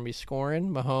points. They're going to be scoring.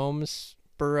 Mahomes,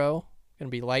 Burrow, going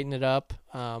to be lighting it up.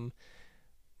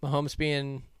 Mahomes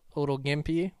being a little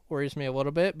gimpy worries me a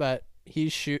little bit, but he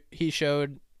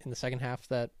showed in the second half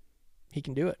that he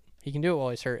can do it. He can do it while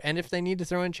he's hurt. And if they need to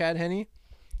throw in Chad Henne,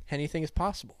 anything is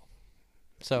possible.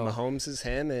 So Mahomes is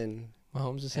him, and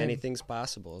Mahomes is him. anything's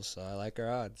possible. So I like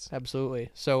our odds. Absolutely.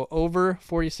 So over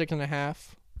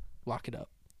 46.5, lock it up.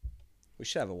 We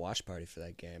should have a watch party for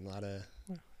that game. A lot of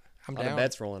I'm down.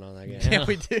 bets rolling on that game. Yeah,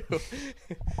 we do.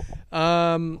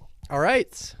 All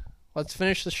right. Let's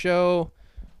finish the show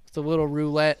with a little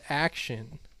roulette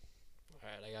action. All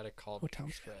right, I got to call What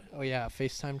time? Oh, yeah.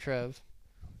 FaceTime Trev.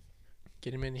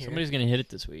 Get him in here. Somebody's going to hit it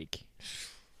this week.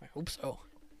 I hope so.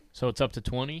 So it's up to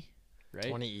 20, right?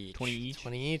 20 each. 20 each.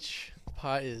 20 each. The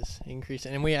pot is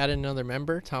increasing. And we added another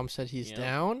member. Tom said he's Yep.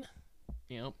 down.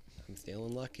 Yep. I'm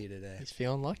feeling lucky today. He's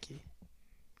feeling lucky.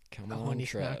 Come Oh, on, and he's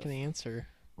Trev. not going to answer.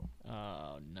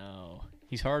 Oh, no.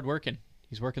 He's hard working.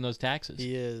 He's working those taxes.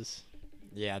 He is.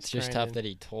 Yeah, it's He's just grinding. tough that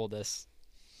he told us.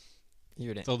 He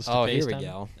would. Told us to Oh, here we FaceTime.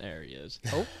 go. There he is.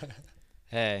 Oh.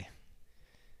 Hey.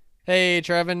 Hey,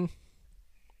 Trevin.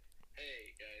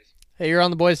 Hey, guys. Hey, you're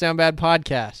on the Boys Down Bad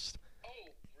podcast. Oh,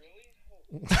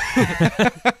 really? I've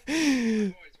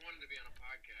always wanted to be on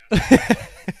a podcast.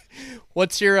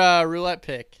 What's your roulette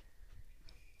pick?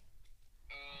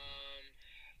 Thought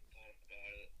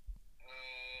about it.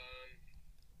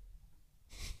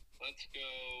 Let's go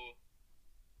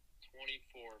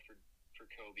 24 for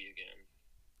Kobe again.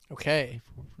 Okay.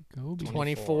 Go,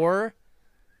 24.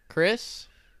 Chris?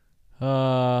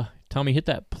 Tommy, hit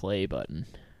that play button.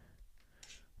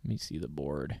 Let me see the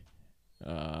board.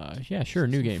 Yeah, sure,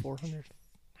 new game. 400.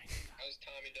 How's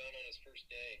Tommy done on his first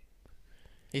day?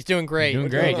 He's doing great. Doing We're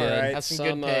great. doing all right. Has some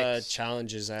Some good picks.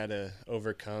 challenges I had to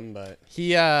overcome, but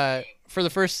He for the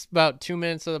first about 2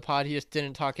 minutes of the pod, he just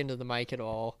didn't talk into the mic at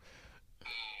all.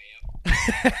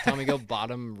 Tommy, go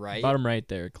bottom right. Bottom right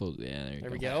there. Close. Yeah, there you There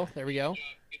go. we go. There we go.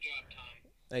 Good job, Tom.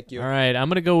 thank you. All right, I'm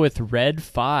going to go with red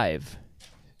 5.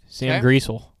 Sam Okay.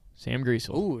 Greasel. Sam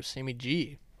Greasel. Ooh, Sammy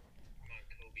G. Come on,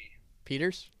 Kobe.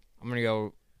 Peters? I'm gonna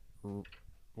go.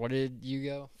 What did you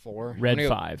go? 4. Red I'm gonna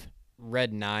go 5.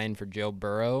 Red 9 for Joe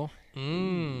Burrow. I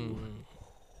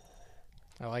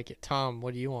like it. Tom,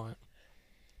 what do you want?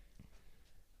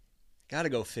 Got to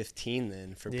go 15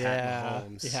 then for Yeah, Pat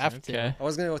Mahomes. you have to. Okay. I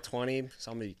was going to go 20,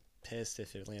 so I'm going to be pissed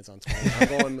if it lands on 20. I'm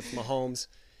going with Mahomes.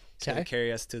 It's going to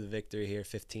carry us to the victory here,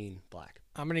 15 black.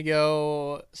 I'm going to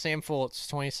go Sam Foltz,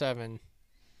 27.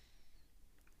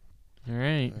 All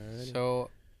right. So,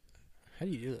 how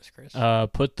do you do this, Chris?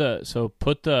 Put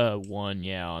the 1,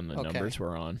 on the numbers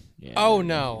we're on. Yeah. Oh,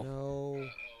 no.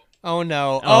 Oh,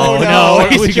 no. Oh, no.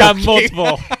 We got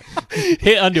multiple.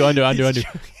 Hit undo.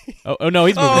 Oh, no,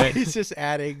 he's moving it. He's just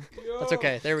adding. That's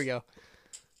okay. There we go.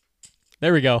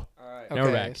 There we go. All right. Now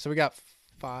we're back. So we got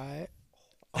 5.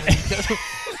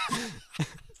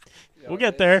 We'll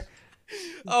get there.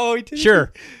 Oh, he did.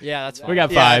 Sure. Yeah, that's fine. We got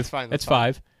 5. Yeah, that's fine. That's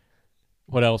 5.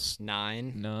 What else?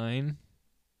 9. 9.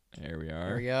 There we are.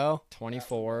 There we go.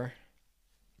 24.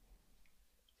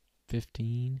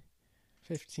 15.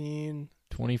 15.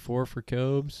 24 for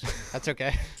Cobes. That's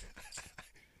okay.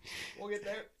 We'll get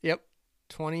there. Yep.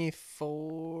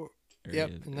 24. Yep.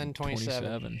 And then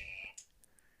 27.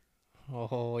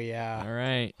 Oh, yeah. All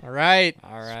right. All right.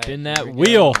 Spin that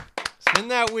wheel. Spin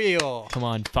that wheel. Come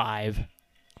on, 5.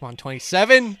 Come on,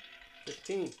 27.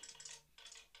 15.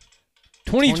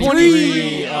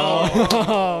 23.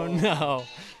 Oh, no.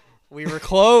 We were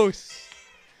close.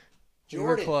 Jordan.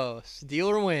 We were close.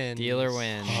 Dealer wins. Dealer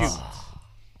wins. Shoot.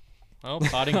 Oh,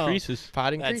 pot increases.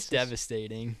 Pot That's increases.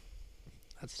 devastating.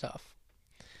 That's tough.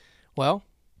 Well,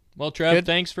 Trev, good.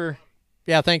 thanks for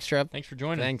thanks, Trev.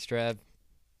 joining. Thanks, Trev.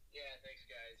 Yeah, thanks,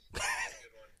 guys. Have a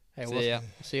good one. Hey, See we'll ya.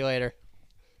 see you later.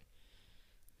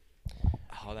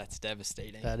 Oh, that's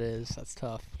devastating. That's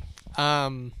tough.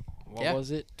 What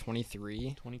was it?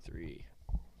 23? 23.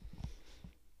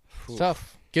 It's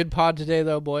tough. Good pod today,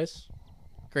 though, boys.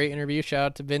 Great interview. Shout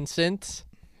out to Vincent.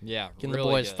 Yeah, Getting really the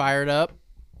boys good. fired up.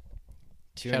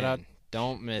 Tune Shout in. out.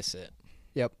 Don't miss it.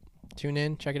 Yep. Tune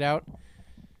in. Check it out.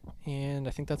 And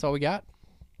I think that's all we got.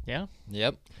 Yeah.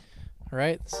 Yep. All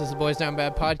right. This is the Boys Down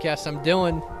Bad podcast. I'm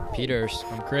Dylan. Peters.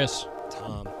 I'm Chris.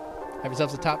 Tom. Have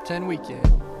yourselves a top 10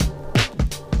 weekend.